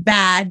 really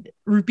bad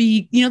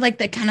Rupi. Like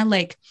that kind of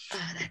like.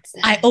 That's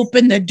nice. I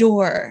opened the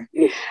door.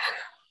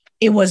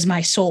 It was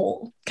my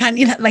soul, kind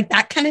of like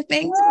that kind of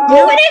thing.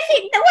 What if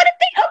they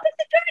opened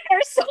the door in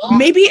her soul?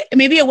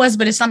 Maybe it was,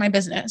 but it's not my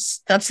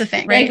business. That's the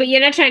thing, right? But you're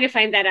not trying to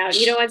find that out.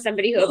 You don't want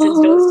somebody who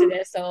opens doors to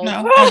their soul.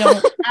 No, I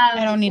don't.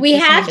 I don't need. We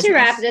have to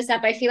wrap this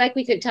up. I feel like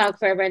we could talk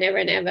forever and ever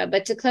and ever.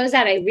 But to close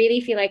out, I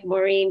really feel like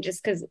Maureen,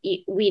 just because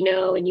we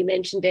know and you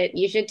mentioned it,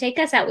 you should take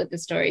us out with the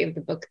story of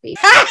the book thief.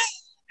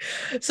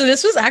 So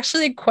this was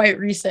actually quite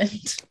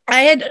recent.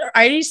 I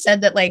already said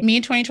that like me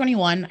in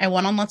 2021, I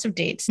went on lots of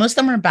dates. Most of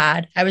them were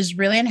bad. I was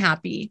really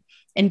unhappy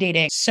in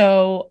dating.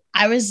 So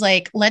I was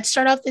like, let's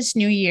start off this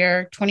new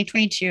year,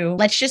 2022.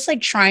 Let's just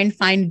like try and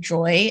find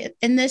joy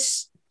in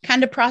this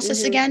kind of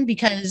process again,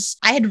 because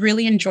I had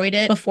really enjoyed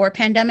it before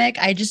pandemic.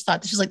 I just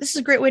thought this is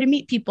a great way to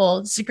meet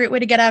people. This is a great way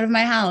to get out of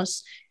my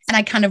house. And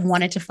I kind of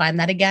wanted to find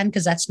that again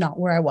because that's not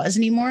where I was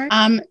anymore.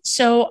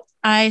 So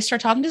I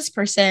started talking to this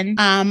person.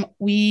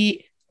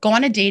 We go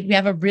on a date. We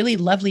have a really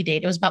lovely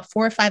date. It was about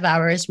 4 or 5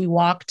 hours. We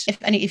walked,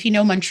 if you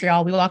know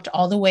Montreal, we walked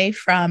all the way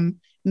from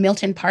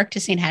Milton Park to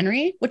St.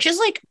 Henry, which is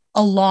like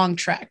a long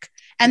trek.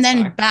 And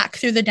then back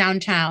through the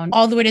downtown,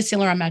 all the way to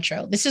Saint Laurent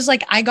Metro. This is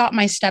like, I got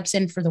my steps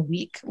in for the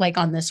week, like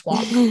on this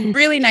walk.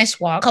 Really nice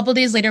walk. A couple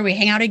days later, we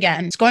hang out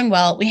again. It's going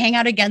well. We hang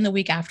out again the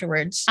week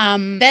afterwards.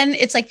 Then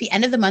it's like the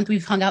end of the month.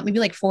 We've hung out maybe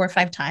like 4 or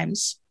 5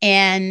 times.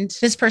 And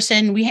this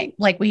person, we hang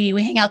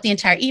out the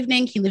entire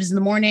evening. He leaves in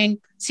the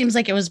morning. Seems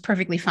like it was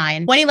perfectly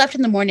fine. When he left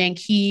in the morning,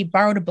 he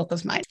borrowed a book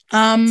of mine.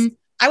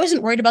 I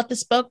wasn't worried about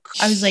this book.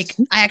 I was like,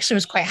 I actually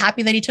was quite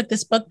happy that he took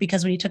this book,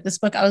 because when he took this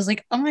book, I was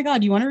like, oh my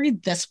God, you want to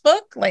read this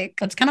book? Like,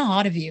 that's kind of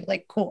hot of you.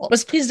 Like, cool.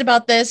 Was pleased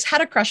about this, had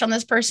a crush on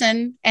this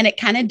person. And it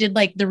kind of did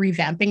like the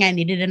revamping I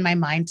needed in my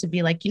mind to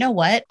be like, you know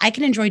what? I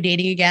can enjoy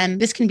dating again.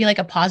 This can be like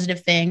a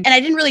positive thing. And I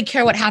didn't really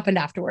care what happened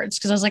afterwards,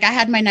 because I was like, I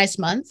had my nice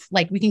month.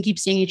 Like, we can keep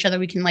seeing each other.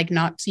 We can like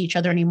not see each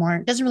other anymore.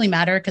 It doesn't really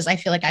matter, because I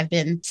feel like I've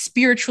been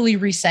spiritually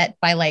reset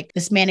by like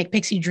this manic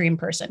pixie dream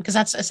person, because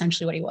that's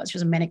essentially what he was. He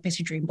was a manic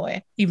pixie dream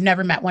boy. You've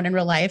never met one in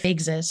real life. They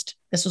exist.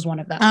 This was one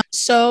of them.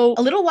 So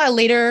a little while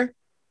later,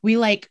 we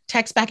like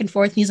text back and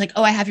forth, and he's like,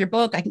 oh, I have your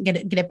book. I can get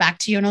it back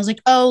to you. And I was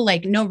like, oh,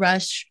 like no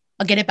rush.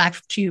 I'll get it back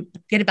to you.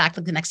 Get it back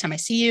like the next time I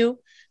see you.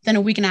 Then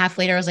a week and a half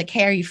later, I was like,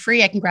 hey, are you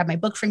free? I can grab my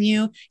book from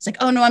you. He's like,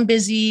 oh no, I'm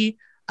busy.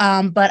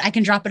 But I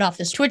can drop it off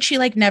this Twitch. He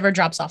like never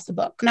drops off the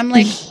book. And I'm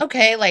like,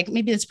 okay, like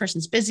maybe this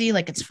person's busy.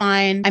 Like, it's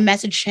fine. I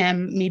messaged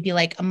him maybe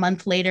like a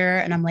month later,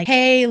 and I'm like,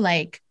 hey,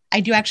 like, I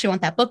do actually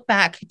want that book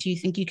back. Do you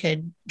think you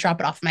could drop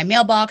it off in my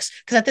mailbox?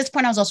 Because at this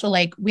point, I was also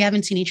like, we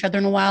haven't seen each other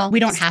in a while. We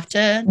don't have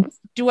to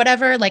do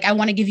whatever. Like, I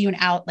want to give you an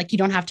out. Like, you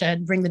don't have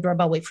to ring the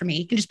doorbell, wait for me.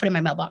 You can just put it in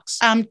my mailbox.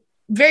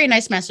 Very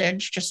nice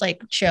message, just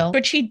like chill.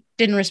 But she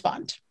didn't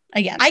respond.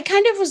 Again, I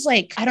kind of was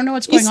like, I don't know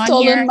what's going on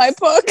here. Stolen my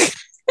book.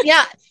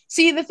 Yeah.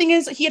 See, the thing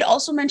is, he had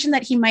also mentioned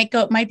that he might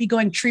be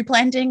going tree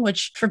planting,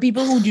 which for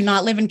people who do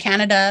not live in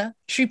Canada,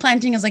 tree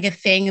planting is like a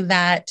thing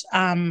that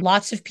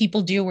lots of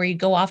people do, where you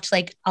go off to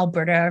like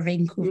Alberta or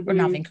Vancouver, or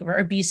not Vancouver,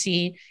 or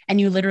BC, and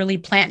you literally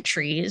plant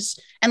trees.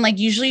 And like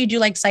usually you do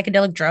like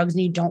psychedelic drugs,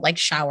 and you don't like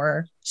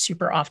shower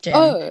super often.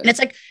 And it's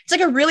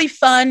like a really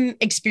fun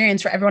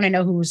experience for everyone I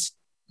know who's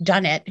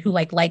done it, who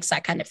like likes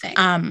that kind of thing.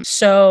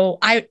 So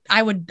I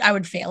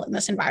would fail in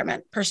this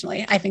environment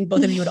personally. I think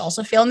both of you would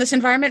also fail in this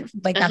environment.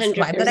 Like, that's the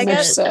vibe that I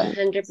get.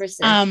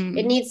 100%.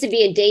 It needs to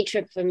be a day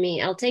trip for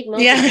me. I'll take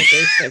multiple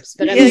day trips,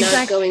 but I'm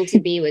not going to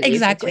be with you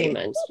for 3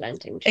 months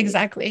planting trees.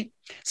 Exactly.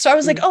 So I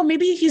was like, oh,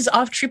 maybe he's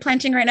off tree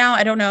planting right now.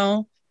 I don't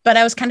know. But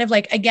I was kind of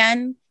like,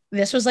 again,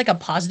 this was like a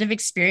positive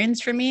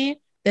experience for me.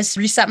 This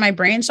reset my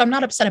brain. So I'm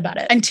not upset about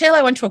it until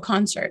I went to a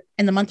concert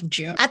in the month of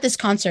June. At this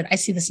concert, I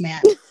see this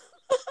man.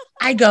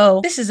 I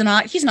go, he's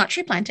not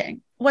tree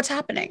planting. What's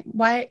happening?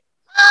 Why?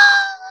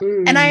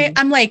 And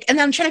I'm like, and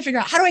then I'm trying to figure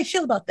out, how do I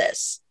feel about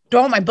this? Do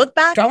I want my book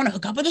back? Do I want to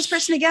hook up with this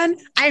person again?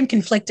 I am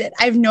conflicted.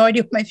 I have no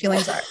idea what my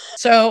feelings are.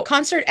 So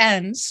concert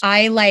ends.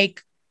 I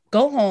like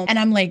go home, and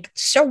I'm like,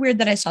 so weird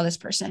that I saw this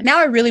person. Now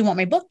I really want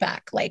my book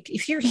back. Like,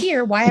 if you're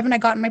here, why haven't I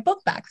gotten my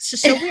book back? It's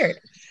just so weird.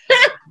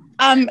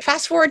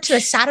 Fast forward to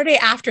the Saturday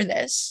after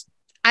this,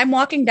 I'm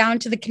walking down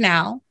to the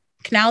canal.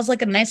 Canal's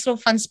like a nice little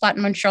fun spot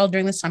in Montreal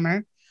during the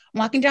summer. I'm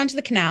walking down to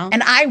the canal,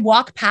 and I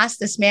walk past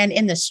this man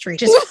in the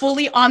street, just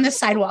fully on the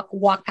sidewalk,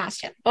 walk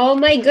past him. Oh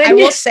my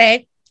goodness.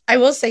 I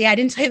will say, I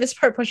didn't tell you this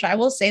part, Pusha. I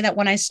will say that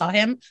when I saw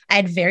him, I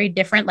had very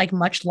different, like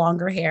much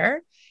longer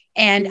hair.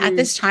 And at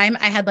this time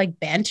I had like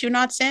Bantu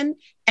knots in,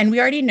 and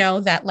we already know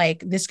that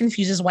like this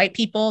confuses white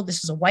people.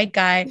 This is a white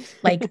guy.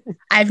 Like,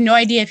 I have no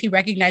idea if he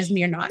recognized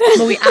me or not,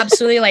 but we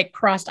absolutely like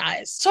crossed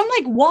eyes. So I'm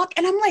like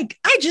and I'm like,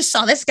 I just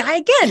saw this guy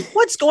again.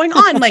 What's going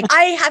on? Like,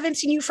 I haven't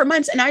seen you for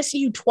months, and I see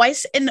you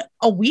twice in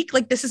a week.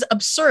 Like, this is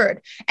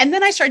absurd. And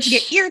then I started to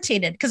get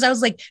irritated, because I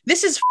was like,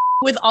 this is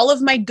with all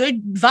of my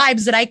good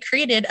vibes that I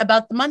created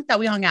about the month that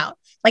we hung out.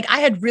 Like, I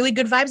had really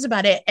good vibes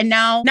about it. And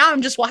now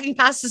I'm just walking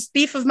past this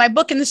thief of my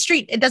book in the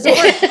street. It doesn't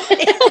work.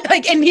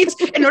 Like, it needs,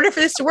 in order for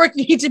this to work,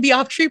 you need to be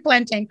off tree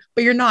planting,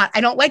 but you're not. I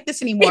don't like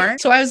this anymore.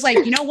 So I was like,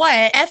 you know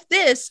what? F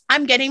this,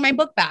 I'm getting my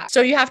book back.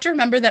 So you have to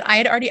remember that I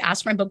had already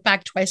asked my book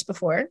back twice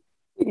before,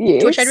 to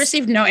which I'd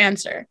received no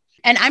answer.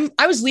 And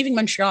I was leaving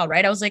Montreal,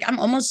 right? I was like, I'm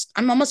almost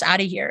out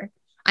of here.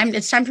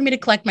 It's time for me to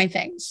collect my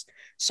things.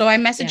 So I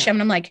messaged him,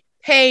 and I'm like,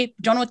 hey,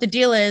 don't know what the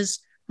deal is.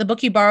 The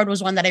book you borrowed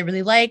was one that I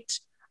really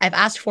liked. I've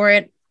asked for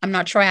it. I'm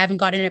not sure. I haven't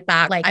gotten it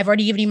back. Like, I've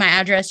already given you my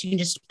address. You can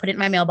just put it in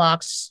my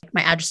mailbox.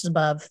 My address is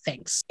above.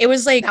 Thanks. It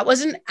was like, that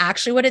wasn't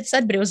actually what it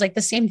said, but it was like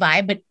the same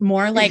vibe, but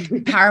more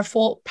like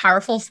powerful,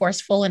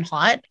 forceful, and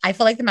hot. I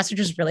felt like the message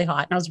was really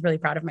hot, and I was really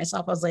proud of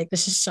myself. I was like,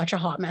 this is such a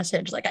hot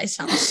message. Like, I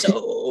sound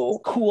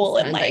so cool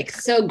and like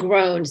so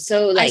grown.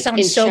 So like, I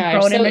sound so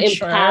grown and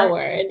mature.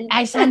 Empowered.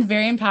 I sound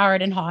very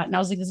empowered and hot. And I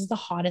was like, this is the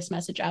hottest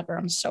message ever.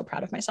 I'm so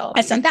proud of myself.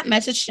 I sent that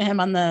message to him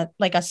on a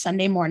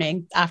Sunday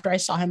morning after I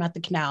saw him at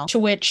the canal, to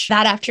which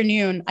that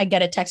afternoon, I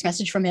get a text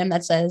message from him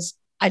that says,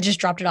 I just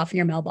dropped it off in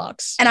your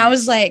mailbox. And I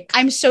was like,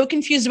 I'm so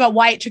confused about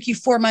why it took you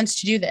 4 months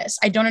to do this.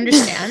 I don't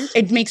understand.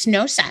 It makes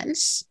no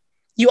sense.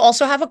 You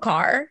also have a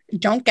car.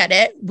 Don't get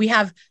it. We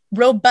have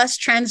robust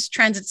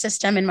transit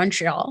system in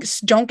Montreal.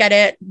 Just don't get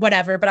it.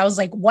 Whatever. But I was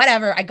like,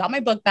 whatever. I got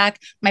my book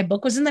back. My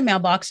book was in the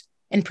mailbox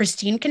in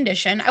pristine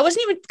condition. I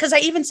wasn't even, because I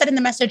even said in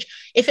the message,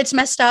 if it's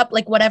messed up,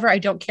 like whatever, I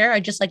don't care.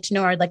 I'd just like to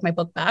know I'd like my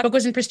book back. Book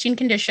was in pristine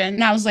condition.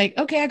 And I was like,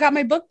 okay, I got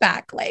my book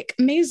back. Like,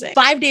 amazing.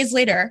 5 days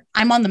later,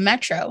 I'm on the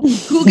metro.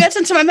 Who gets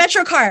into my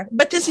metro car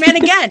but this man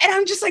again? And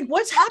I'm just like,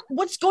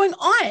 what's going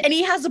on? And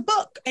he has a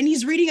book, and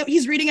he's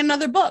reading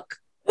another book.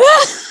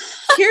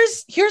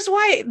 Here's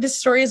why this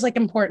story is like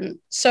important.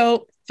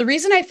 So The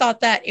reason I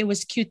thought that it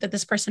was cute that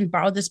this person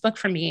borrowed this book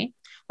from me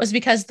was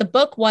because the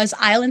book was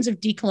Islands of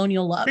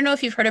Decolonial Love. I don't know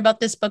if you've heard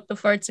about this book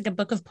before. It's like a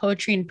book of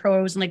poetry and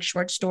prose and like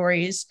short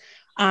stories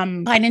by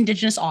an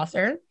Indigenous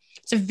author.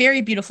 It's a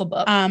very beautiful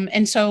book.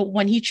 And so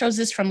when he chose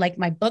this from like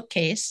my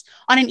bookcase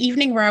on an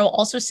evening where I will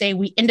also say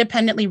we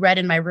independently read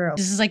in my room,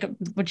 this is like,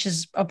 which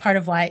is a part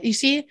of why you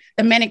see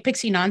the manic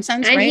pixie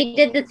nonsense, and right? he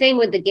did the thing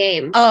with the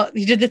game. Oh,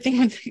 he did the thing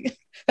with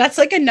that's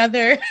like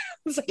another.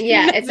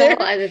 It's a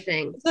whole other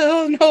thing. It's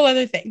a whole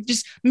other thing.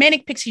 Just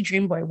manic pixie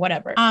dream boy,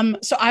 whatever.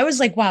 So I was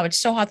like, wow, it's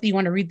so hot that you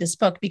want to read this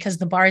book because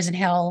the bars in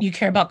hell, you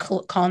care about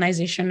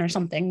colonization or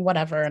something,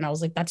 whatever. And I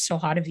was like, that's so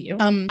hot of you.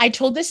 I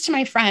told this to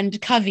my friend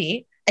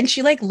Kavi, and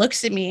she like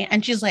looks at me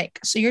and she's like,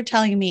 so you're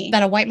telling me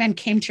that a white man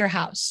came to your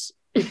house,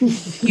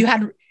 you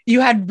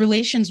had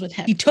relations with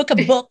him, he took a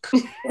book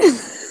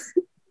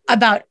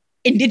about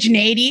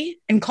indigeneity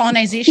and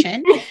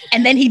colonization,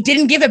 and then he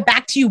didn't give it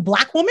back to you,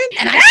 Black woman?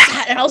 And I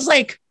sat and I was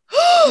like,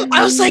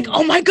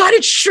 oh my God,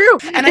 it's true.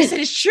 And I said,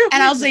 it's true.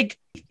 And I was like,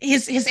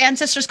 his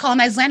ancestors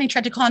colonized land. He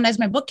tried to colonize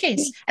my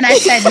bookcase. And I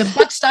said, the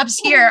buck stops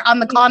here on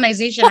the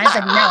colonization. I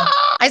said, no.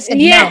 I said,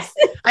 yes.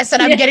 No. I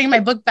said, I'm getting my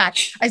book back.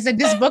 I said,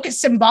 this book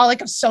is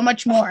symbolic of so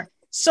much more.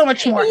 So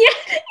much more.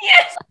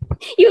 Yes.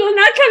 You will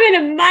not come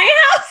into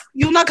my house.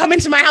 You will not come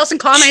into my house and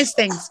colonize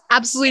things.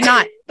 Absolutely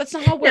not. That's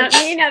not how it works.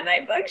 Not me, not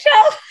my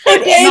bookshelf.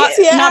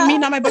 Not me,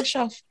 not my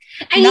bookshelf.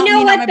 And you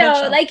know what,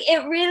 though? Like,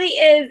 it really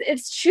is.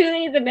 It's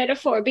truly the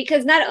metaphor,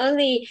 because not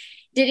only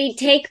did he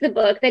take the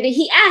book, that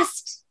he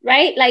asked,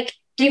 right? Like,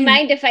 do you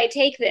mind if I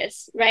take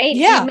this? Right?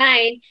 Yeah. Do you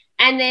mind?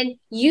 And then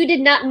you did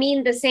not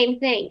mean the same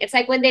thing. It's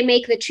like when they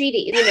make the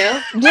treaty, you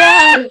know?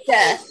 Yeah.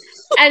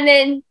 And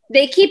then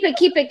they keep it.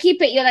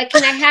 You're like,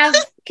 can I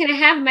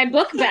have my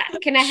book back?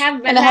 Can I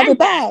have it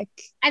back?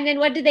 And then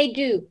what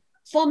do?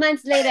 4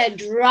 months later,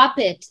 drop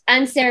it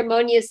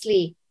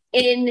unceremoniously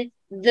in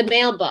the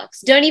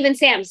mailbox. Don't even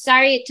say, I'm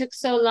sorry it took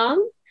so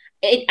long.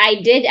 I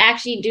did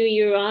actually do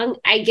you wrong.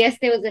 I guess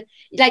there was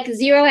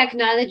zero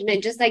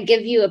acknowledgement, just like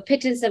give you a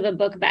pittance of a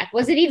book back.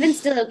 Was it even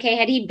still okay?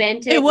 Had he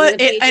bent it?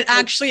 It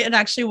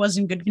actually was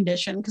in good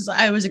condition, because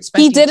I was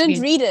expecting he didn't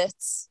read it.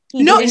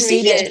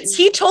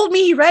 He told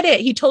me he read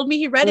it.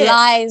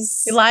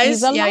 Lies. He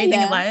lies. Yeah, you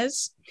think he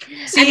lies?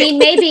 I mean,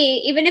 maybe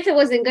even if it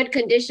was in good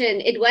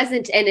condition, it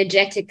wasn't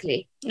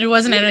energetically. It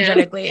wasn't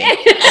energetically.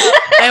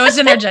 It was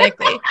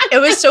energetically. It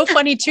was so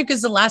funny too,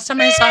 because the last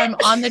time I saw him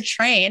on the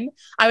train,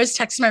 I was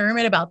texting my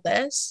roommate about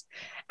this.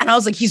 And I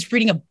was like, he's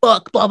reading a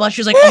book, blah, blah.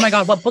 She was like, oh my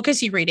God, what book is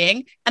he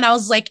reading? And I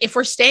was like, if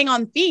we're staying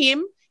on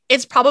theme,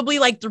 it's probably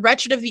like The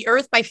Wretched of the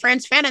Earth by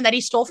Frantz Fanon that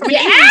he stole from an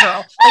Asian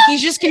girl. Like,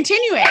 he's just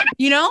continuing,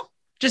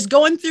 just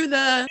going through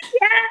the...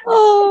 Yeah.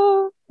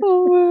 Oh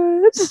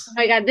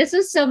my God, this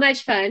was so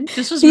much fun.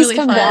 This was really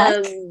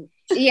fun.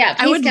 Yeah,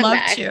 I would love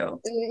to.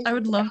 I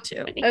would love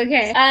to.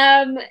 Okay.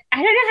 I don't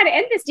know how to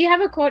end this. Do you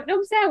have a quote,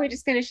 Nomsa? We're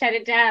just gonna shut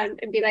it down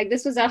and be like,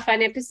 this was our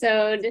fun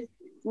episode.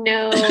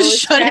 No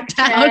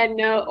structure,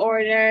 no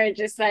order.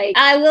 Just like,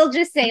 I will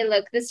just say,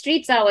 look, the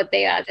streets are what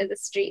they are. They're the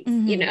streets,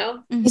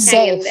 Mm-hmm.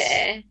 Hang in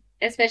there.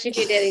 Especially if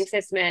you're dating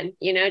cis men,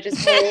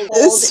 just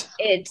hold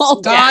it.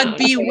 God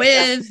be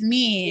with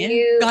me.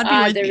 You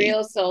are the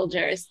real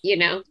soldiers,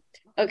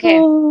 Okay.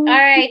 All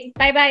right.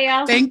 Bye-bye,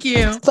 y'all. Thank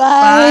you.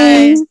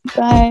 Bye.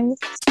 Bye.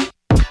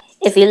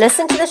 If you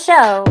listen to the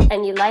show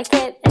and you like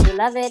it and you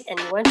love it and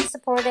you want to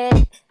support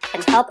it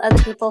and help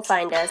other people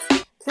find us,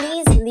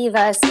 please leave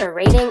us a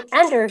rating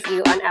and a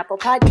review on Apple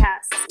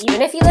Podcasts. Even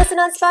if you listen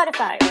on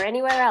Spotify or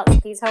anywhere else,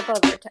 please hop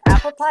over to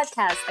Apple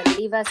Podcasts and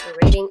leave us a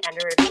rating and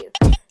a review.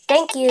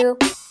 Thank you.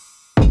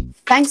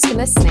 Thanks for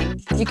listening.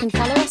 You can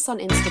follow us on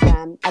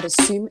Instagram at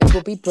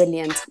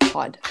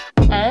AssumeItWillBeBrilliantPod.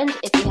 And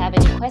if you have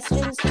any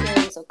questions,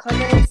 queries, or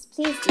comments,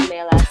 please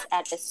email us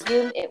at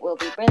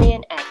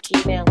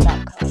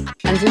assumeitwillbebrilliant@gmail.com.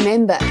 And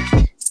remember,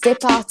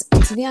 step out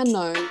into the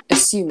unknown,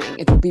 assuming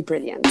it will be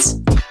brilliant.